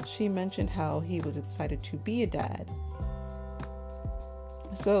 So she mentioned how he was excited to be a dad.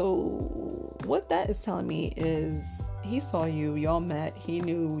 So what that is telling me is he saw you, y'all met, he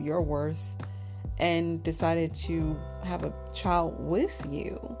knew your worth, and decided to have a child with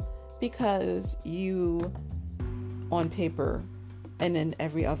you because you, on paper and in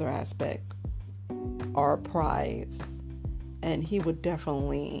every other aspect, are a prize, and he would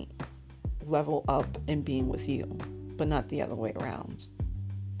definitely level up in being with you, but not the other way around.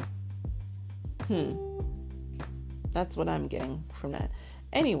 That's what I'm getting from that.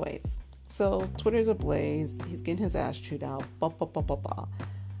 Anyways, so Twitter's ablaze. He's getting his ass chewed out.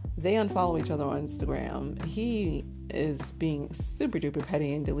 They unfollow each other on Instagram. He is being super duper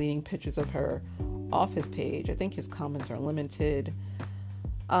petty and deleting pictures of her off his page. I think his comments are limited.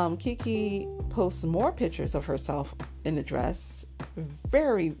 Keke posts more pictures of herself in the dress.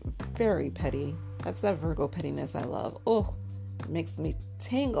 Very, very petty. That's that Virgo pettiness I love. Oh, it makes me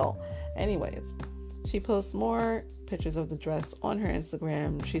tingle. Anyways, she posts more pictures of the dress on her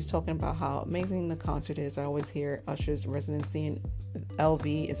Instagram. She's talking about how amazing the concert is. I always hear Usher's residency in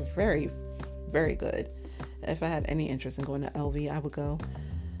LV is very, very good. If I had any interest in going to LV, I would go.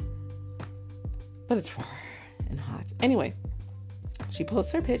 But it's far and hot. Anyway, she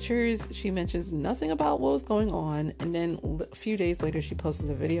posts her pictures. She mentions nothing about what was going on. And then a few days later, she posts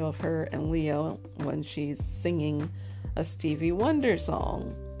a video of her and Leo when she's singing a Stevie Wonder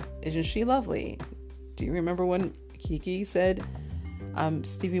song. Isn't she lovely? Do you remember when Keke said,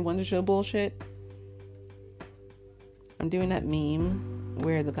 Stevie Wonder show bullshit? I'm doing that meme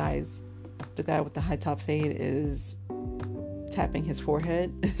where the guy with the high top fade is tapping his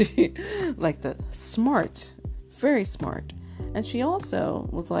forehead. Like the smart, very smart. And she also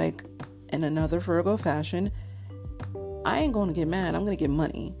was like, in another Virgo fashion, I ain't going to get mad, I'm going to get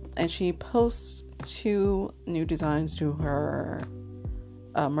money. And she posts 2 new designs to her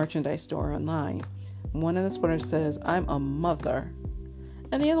merchandise store online. One of the sweaters says, I'm a mother.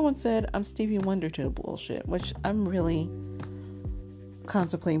 And the other one said, I'm Stevie Wonder to the bullshit, which I'm really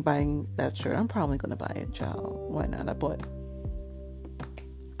contemplating buying that shirt. I'm probably going to buy it, child. Why not? I bought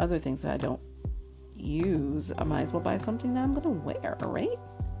other things that I don't use. I might as well buy something that I'm going to wear, right?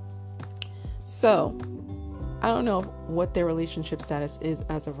 So, I don't know what their relationship status is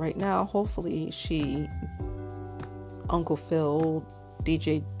as of right now. Hopefully Uncle Phil,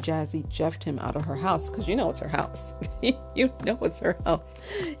 DJ Jazzy Jeffed him out of her house, because you know it's her house. You know it's her house.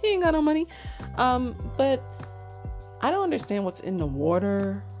 He ain't got no money. But I don't understand what's in the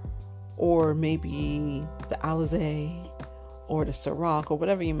water, or maybe the Alizé or the Ciroc or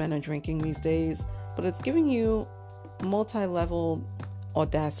whatever you men are drinking these days, but it's giving you multi-level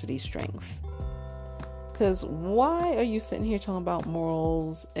audacity strength. Because why are you sitting here talking about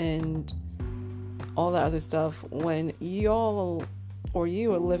morals and all that other stuff when you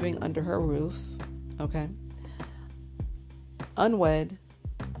are living under her roof, okay, unwed,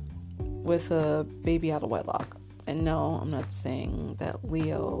 with a baby out of wedlock? And no, I'm not saying that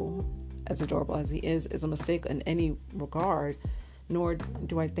Leo, as adorable as he is a mistake in any regard, nor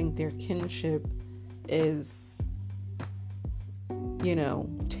do I think their kinship is,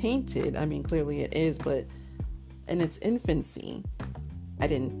 tainted. I mean, clearly it is, but in its infancy, I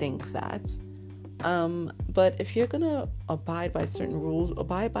didn't think that. But if you're gonna abide by certain rules,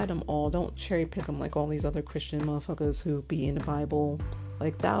 abide by them all. Don't cherry pick them like all these other Christian motherfuckers who be in the Bible,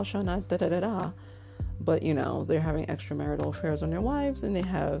 like thou shalt not da da da da. But they're having extramarital affairs on their wives, and they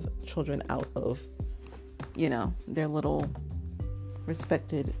have children out of, their little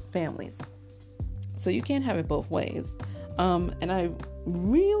respected families. So you can't have it both ways. And I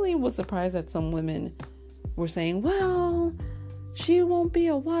really was surprised that some women were saying, well, she won't be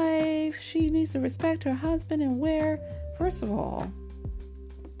a wife. She needs to respect her husband and wear. First of all,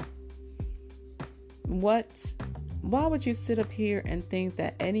 why would you sit up here and think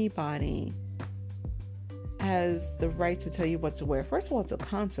that anybody has the right to tell you what to wear? First of all, it's a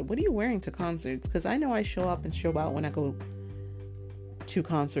concert. What are you wearing to concerts? Because I know I show up and show out when I go to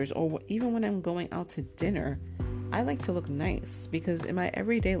concerts, or even when I'm going out to dinner. I like to look nice, because in my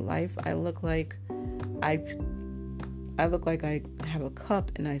everyday life, I look like I have a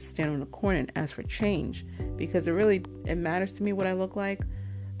cup and I stand on a corner and ask for change, because it matters to me what I look like,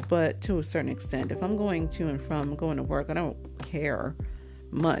 but to a certain extent. If I'm going to and from, going to work, I don't care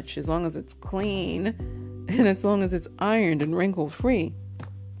much, as long as it's clean and as long as it's ironed and wrinkle free.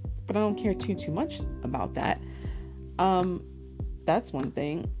 But I don't care too much about that. That's one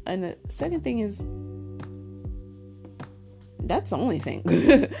thing. And the second thing is, that's the only thing.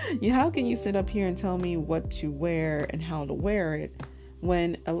 How can you sit up here and tell me what to wear and how to wear it,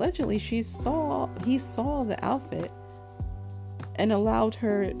 when allegedly he saw the outfit and allowed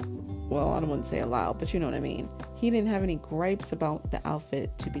her, well, I don't want to say allowed, but you know what I mean. He didn't have any gripes about the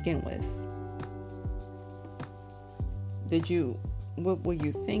outfit to begin with. What were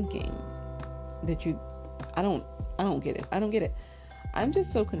you thinking? I don't get it. I'm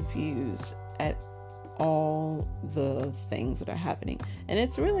just so confused at all the things that are happening. And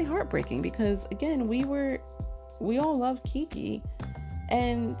it's really heartbreaking, because again, we all love Keke,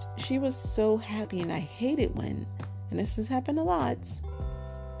 and she was so happy. And I hate it when, and this has happened a lot,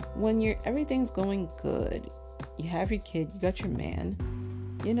 when everything's going good, you have your kid, you got your man,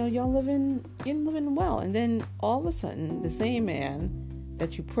 y'all living well, and then all of a sudden, the same man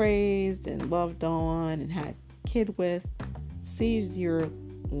that you praised and loved on and had a kid with sees your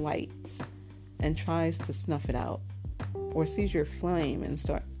light and tries to snuff it out, or sees your flame and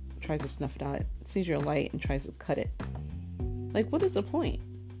tries to snuff it out, sees your light and tries to cut it. Like, what is the point?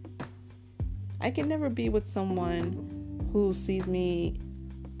 I can never be with someone who sees me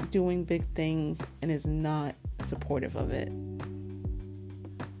doing big things and is not supportive of it.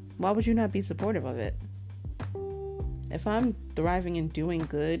 Why would you not be supportive of it? If I'm thriving and doing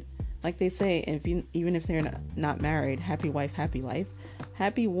good, like they say, even if they're not married, happy wife, happy life,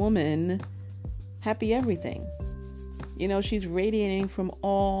 happy woman, happy everything. You know, she's radiating from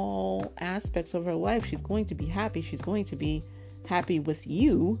all aspects of her life. She's going to be happy. She's going to be happy with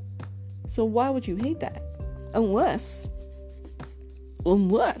you. So why would you hate that? Unless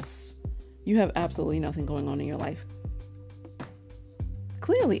you have absolutely nothing going on in your life.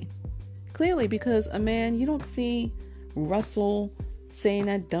 Clearly, because a man, you don't see Russell saying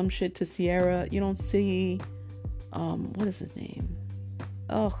that dumb shit to Sierra. You don't see, what is his name?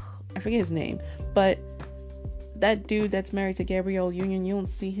 Oh, I forget his name. But that dude that's married to Gabrielle Union, you don't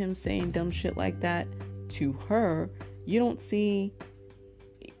see him saying dumb shit like that to her. You don't see,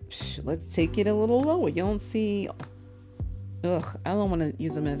 let's take it a little lower. You don't see, I don't want to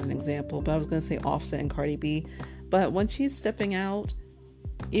use them as an example, but I was going to say Offset and Cardi B. But when she's stepping out,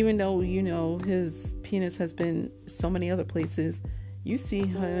 even though, you know, his penis has been so many other places, you see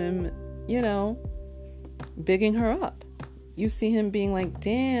him, you know, bigging her up. You see him being like,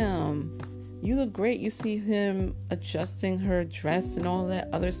 damn, you look great. You see him adjusting her dress and all that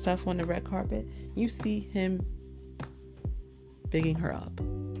other stuff on the red carpet. You see him bigging her up.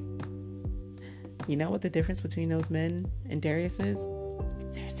 You know what the difference between those men and Darius is?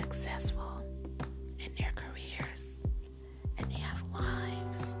 They're successful in their careers, and they have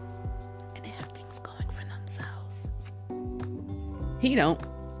lives, and they have things going for themselves. He don't.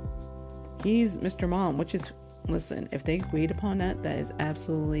 He's Mr. Mom, which is, listen, if they agreed upon that, that is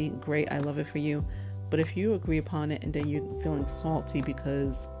absolutely great. I love it for you. But if you agree upon it and then you're feeling salty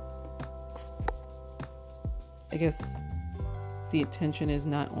because I guess the attention is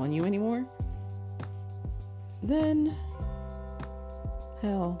not on you anymore, then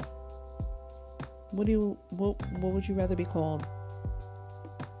hell, what would you rather be called?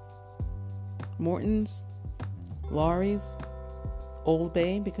 Morton's, Laurie's, Old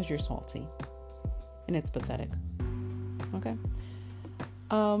Bay, because you're salty. And it's pathetic. Okay.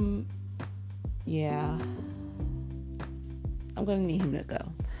 Yeah. I'm gonna need him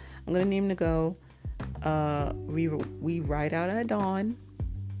to go. We ride out at dawn.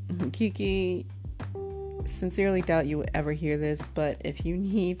 Keke, sincerely doubt you would ever hear this, but if you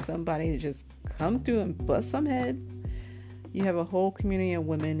need somebody to just come through and bust some heads, you have a whole community of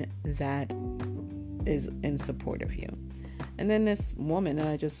women that is in support of you. And then this woman that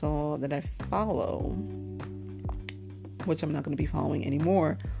I just saw that I follow, which I'm not going to be following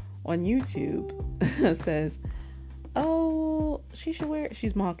anymore, on YouTube, says, oh, she should wear,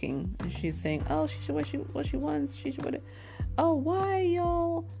 she's mocking, and she's saying, oh, she should wear what she wants, she should wear it. Oh, why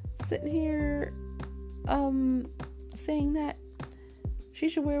y'all sitting here saying that she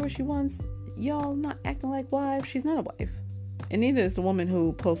should wear what she wants? Y'all not acting like wives. She's not a wife, and neither is the woman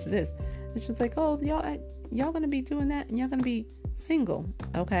who posted this. And she's like, oh, y'all gonna be doing that, and y'all gonna be single,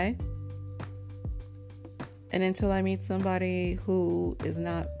 okay? And until I meet somebody who is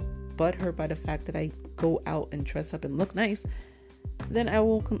not butthurt by the fact that I go out and dress up and look nice, then I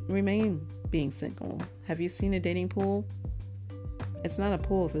will remain being single. Have you seen a dating pool? It's not a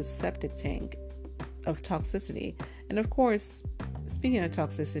pool, it's a septic tank of toxicity. And of course, speaking of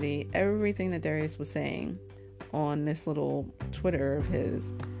toxicity, everything that Darius was saying on this little Twitter of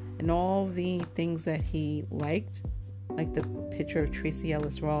his, and all the things that he liked, like the picture of Tracy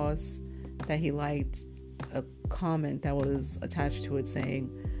Ellis Ross that he liked, a comment that was attached to it saying,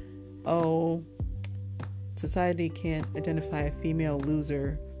 oh, society can't identify a female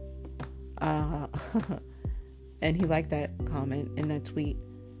loser. And he liked that comment in that tweet.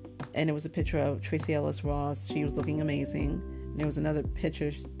 And it was a picture of Tracy Ellis Ross. She was looking amazing. And there was another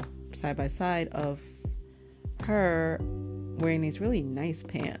picture side by side of her wearing these really nice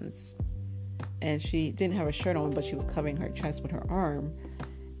pants. And she didn't have a shirt on, but she was covering her chest with her arm.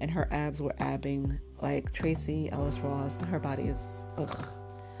 And her abs were abbing like Tracy Ellis Ross. Her body is, ugh.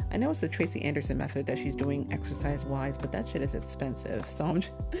 I know it's the Tracy Anderson method that she's doing exercise-wise, but that shit is expensive. So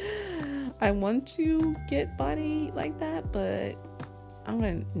I want to get body like that, but I'm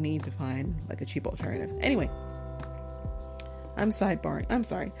going to need to find like a cheap alternative. Anyway, I'm sidebarring. I'm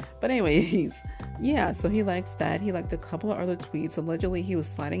sorry. But anyways, yeah, so he likes that. He liked a couple of other tweets. Allegedly, he was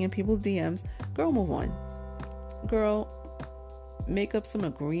sliding in people's DMs. Girl, move on. Girl, make up some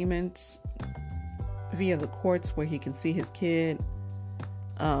agreements via the courts where he can see his kid.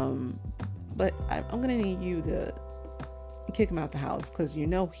 But I'm gonna need you to kick him out the house, because you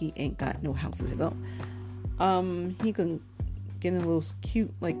know he ain't got no house of his own. He can get in a little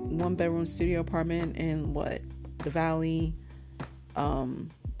cute, like, 1-bedroom studio apartment in the Valley,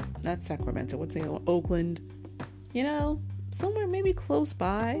 not Sacramento, what's it, Oakland, somewhere maybe close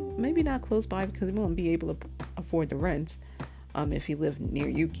by, maybe not close by, because he won't be able to afford the rent, if he lived near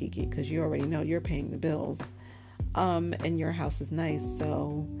you, Keke, because you already know you're paying the bills, and your house is nice,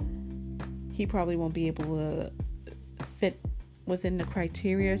 so he probably won't be able to fit within the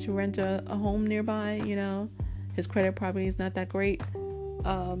criteria to rent a home nearby. His credit probably is not that great,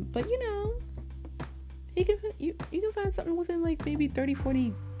 but you can find something within like maybe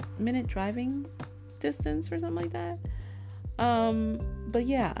 30-40 minute driving distance or something like that. But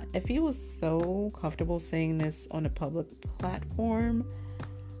yeah, if he was so comfortable saying this on a public platform,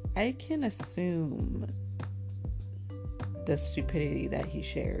 I can assume the stupidity that he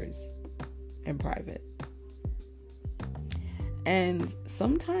shares in private. And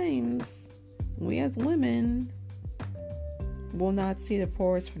sometimes we as women will not see the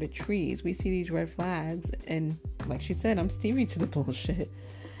forest for the trees. We see these red flags, and like she said, I'm Stevie to the bullshit.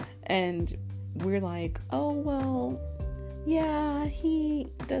 And we're like, oh, well, yeah, he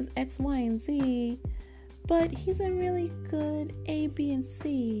does X, Y, and Z, but he's a really good A, B, and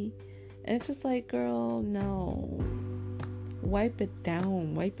C. And it's just like, girl, no. Wipe it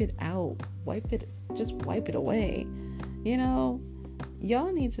down, wipe it out, just wipe it away.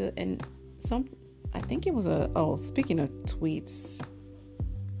 Y'all need to, and I think it was speaking of tweets,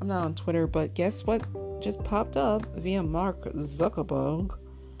 I'm not on Twitter, but guess what just popped up via Mark Zuckerberg?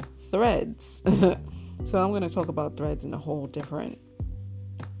 Threads. So I'm going to talk about Threads in a whole different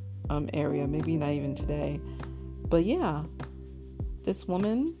area, maybe not even today. But yeah, this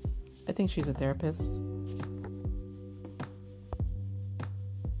woman, I think she's a therapist.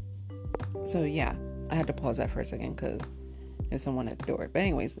 So yeah, I had to pause that for a second because there's someone at the door. But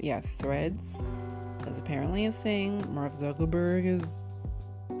anyways, yeah, Threads is apparently a thing. Mark Zuckerberg is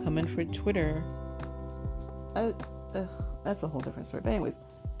coming for Twitter. That's a whole different story. But anyways,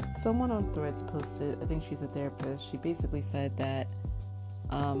 someone on Threads posted, I think she's a therapist. She basically said that,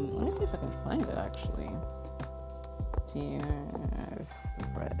 let me see if I can find it actually. Dear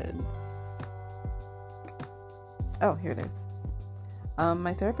Threads. Oh, here it is.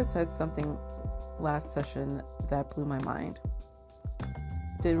 My therapist said something last session that blew my mind.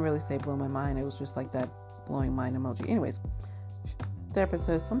 Didn't really say blow my mind. It was just like that blowing mind emoji. Anyways, therapist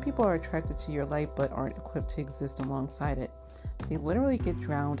says some people are attracted to your light but aren't equipped to exist alongside it. They literally get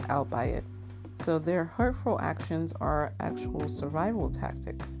drowned out by it. So their hurtful actions are actual survival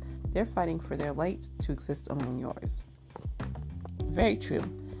tactics. They're fighting for their light to exist among yours. Very true.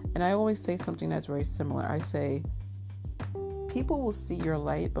 And I always say something that's very similar. I say, people will see your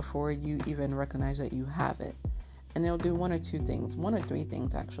light before you even recognize that you have it. And they'll do one or three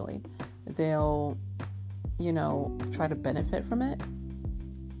things actually. They'll, try to benefit from it.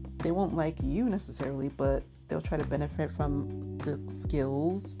 They won't like you necessarily, but they'll try to benefit from the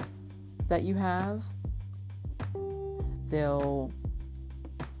skills that you have. They'll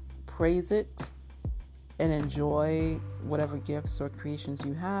praise it and enjoy whatever gifts or creations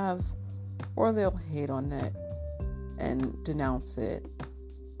you have, or they'll hate on it and denounce it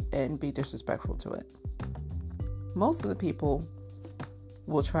and be disrespectful to it. Most of the people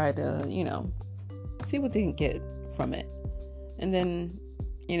will try to, see what they can get from it. And then,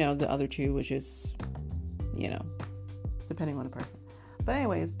 the other two, which is, depending on the person. But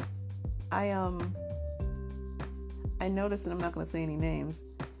anyways, I noticed, and I'm not going to say any names,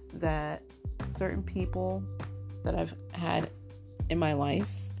 that certain people that I've had in my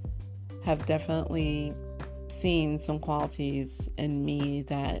life have definitely seen some qualities in me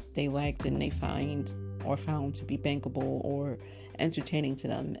that they liked and they found to be bankable or entertaining to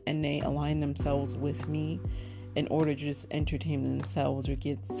them, and they align themselves with me in order to just entertain themselves or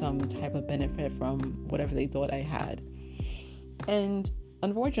get some type of benefit from whatever they thought I had. And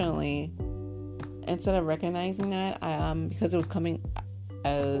unfortunately, instead of recognizing that, because it was coming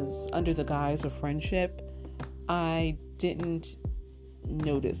as under the guise of friendship, I didn't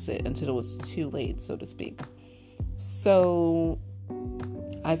notice it until it was too late, so to speak. So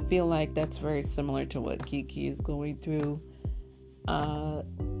I feel like that's very similar to what Keke is going through.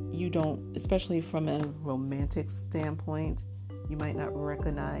 You don't, especially from a romantic standpoint, you might not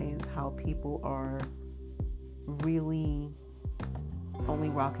recognize how people are really only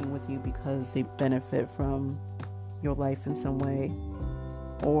rocking with you because they benefit from your life in some way,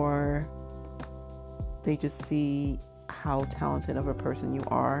 or they just see how talented of a person you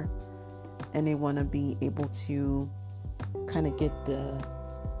are and they want to be able to kind of get the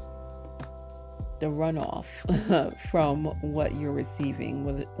the runoff from what you're receiving,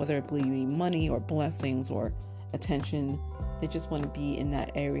 whether it be money or blessings or attention. They just want to be in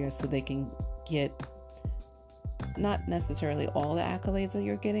that area so they can get not necessarily all the accolades that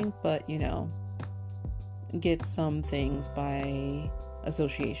you're getting, but get some things by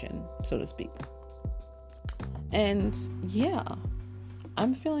association, so to speak. And yeah,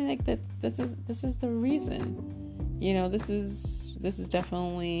 I'm feeling like that this is the reason. This is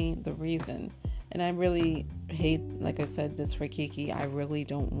definitely the reason. And I really hate, like I said, this for Keke. I really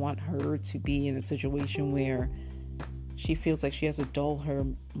don't want her to be in a situation where she feels like she has to dull her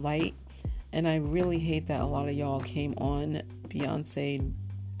light. And I really hate that a lot of y'all came on Beyonce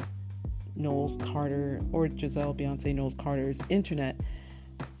Knowles Carter or Giselle Beyonce Knowles Carter's internet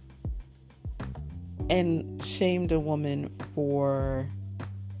and shamed a woman for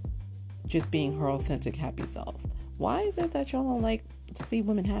just being her authentic, happy self. Why is it that y'all don't like to see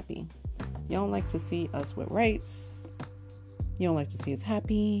women happy? You don't like to see us with rights. You don't like to see us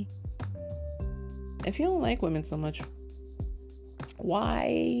happy. If you don't like women so much,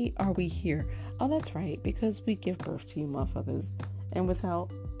 why are we here? Oh, that's right, because we give birth to you motherfuckers. And without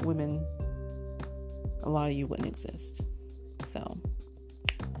women, a lot of you wouldn't exist. So,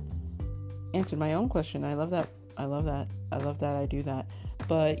 answered my own question. I love that. I do that.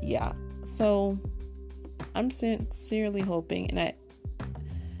 But yeah, so I'm sincerely hoping, and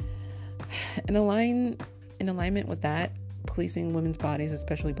in alignment with that, policing women's bodies,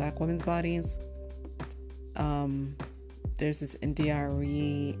 especially Black women's bodies. There's this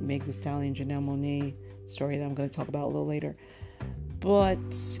NDRE, Meg Thee Stallion, Janelle Monáe story that I'm going to talk about a little later. But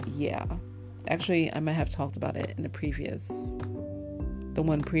yeah, actually, I might have talked about it in the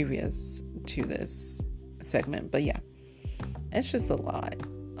one previous to this segment. But yeah, it's just a lot.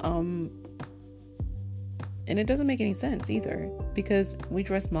 And it doesn't make any sense either, because we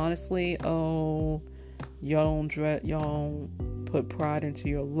dress modestly. Oh, y'all don't put pride into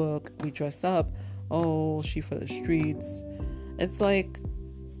your look. We dress up. Oh, she for the streets. It's like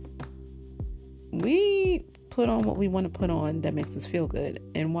we put on what we want to put on that makes us feel good.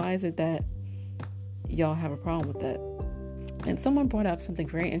 And why is it that y'all have a problem with that? And someone brought up something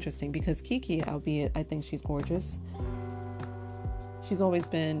very interesting, because Keke, albeit I think she's gorgeous, she's always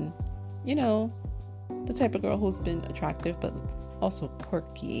been, the type of girl who's been attractive, but also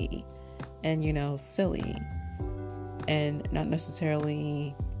quirky and, silly, and not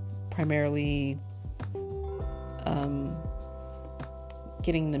necessarily primarily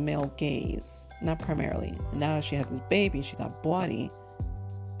getting the male gaze. Not primarily. Now that she has this baby, she got body.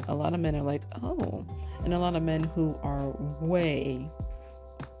 A lot of men are like, oh. And a lot of men who are way,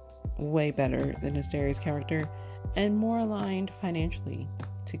 way better than Asteria's character and more aligned financially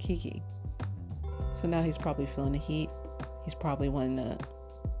to Keke. So now he's probably feeling the heat. He's probably wanting to,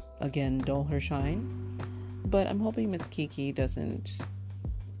 again, dull her shine. But I'm hoping Miss Keke doesn't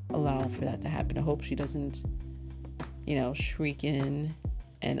allow for that to happen. I hope she doesn't, shriek in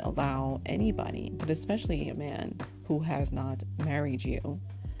and allow anybody, but especially a man who has not married you,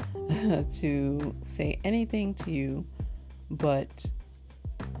 to say anything to you but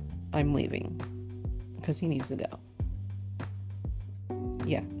I'm leaving, because he needs to go.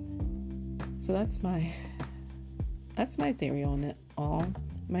 Yeah. So that's my theory on it all.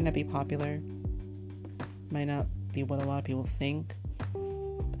 Might not be popular, might not be what a lot of people think,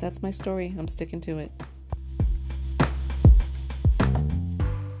 but that's my story. I'm sticking to it.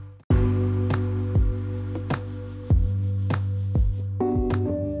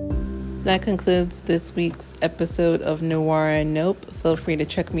 That concludes this week's episode of Noir and Nope. Feel free to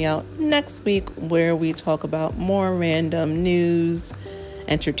check me out next week, where we talk about more random news,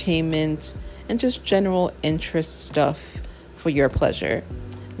 entertainment, and just general interest stuff for your pleasure.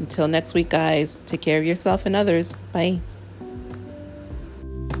 Until next week, guys, take care of yourself and others. Bye.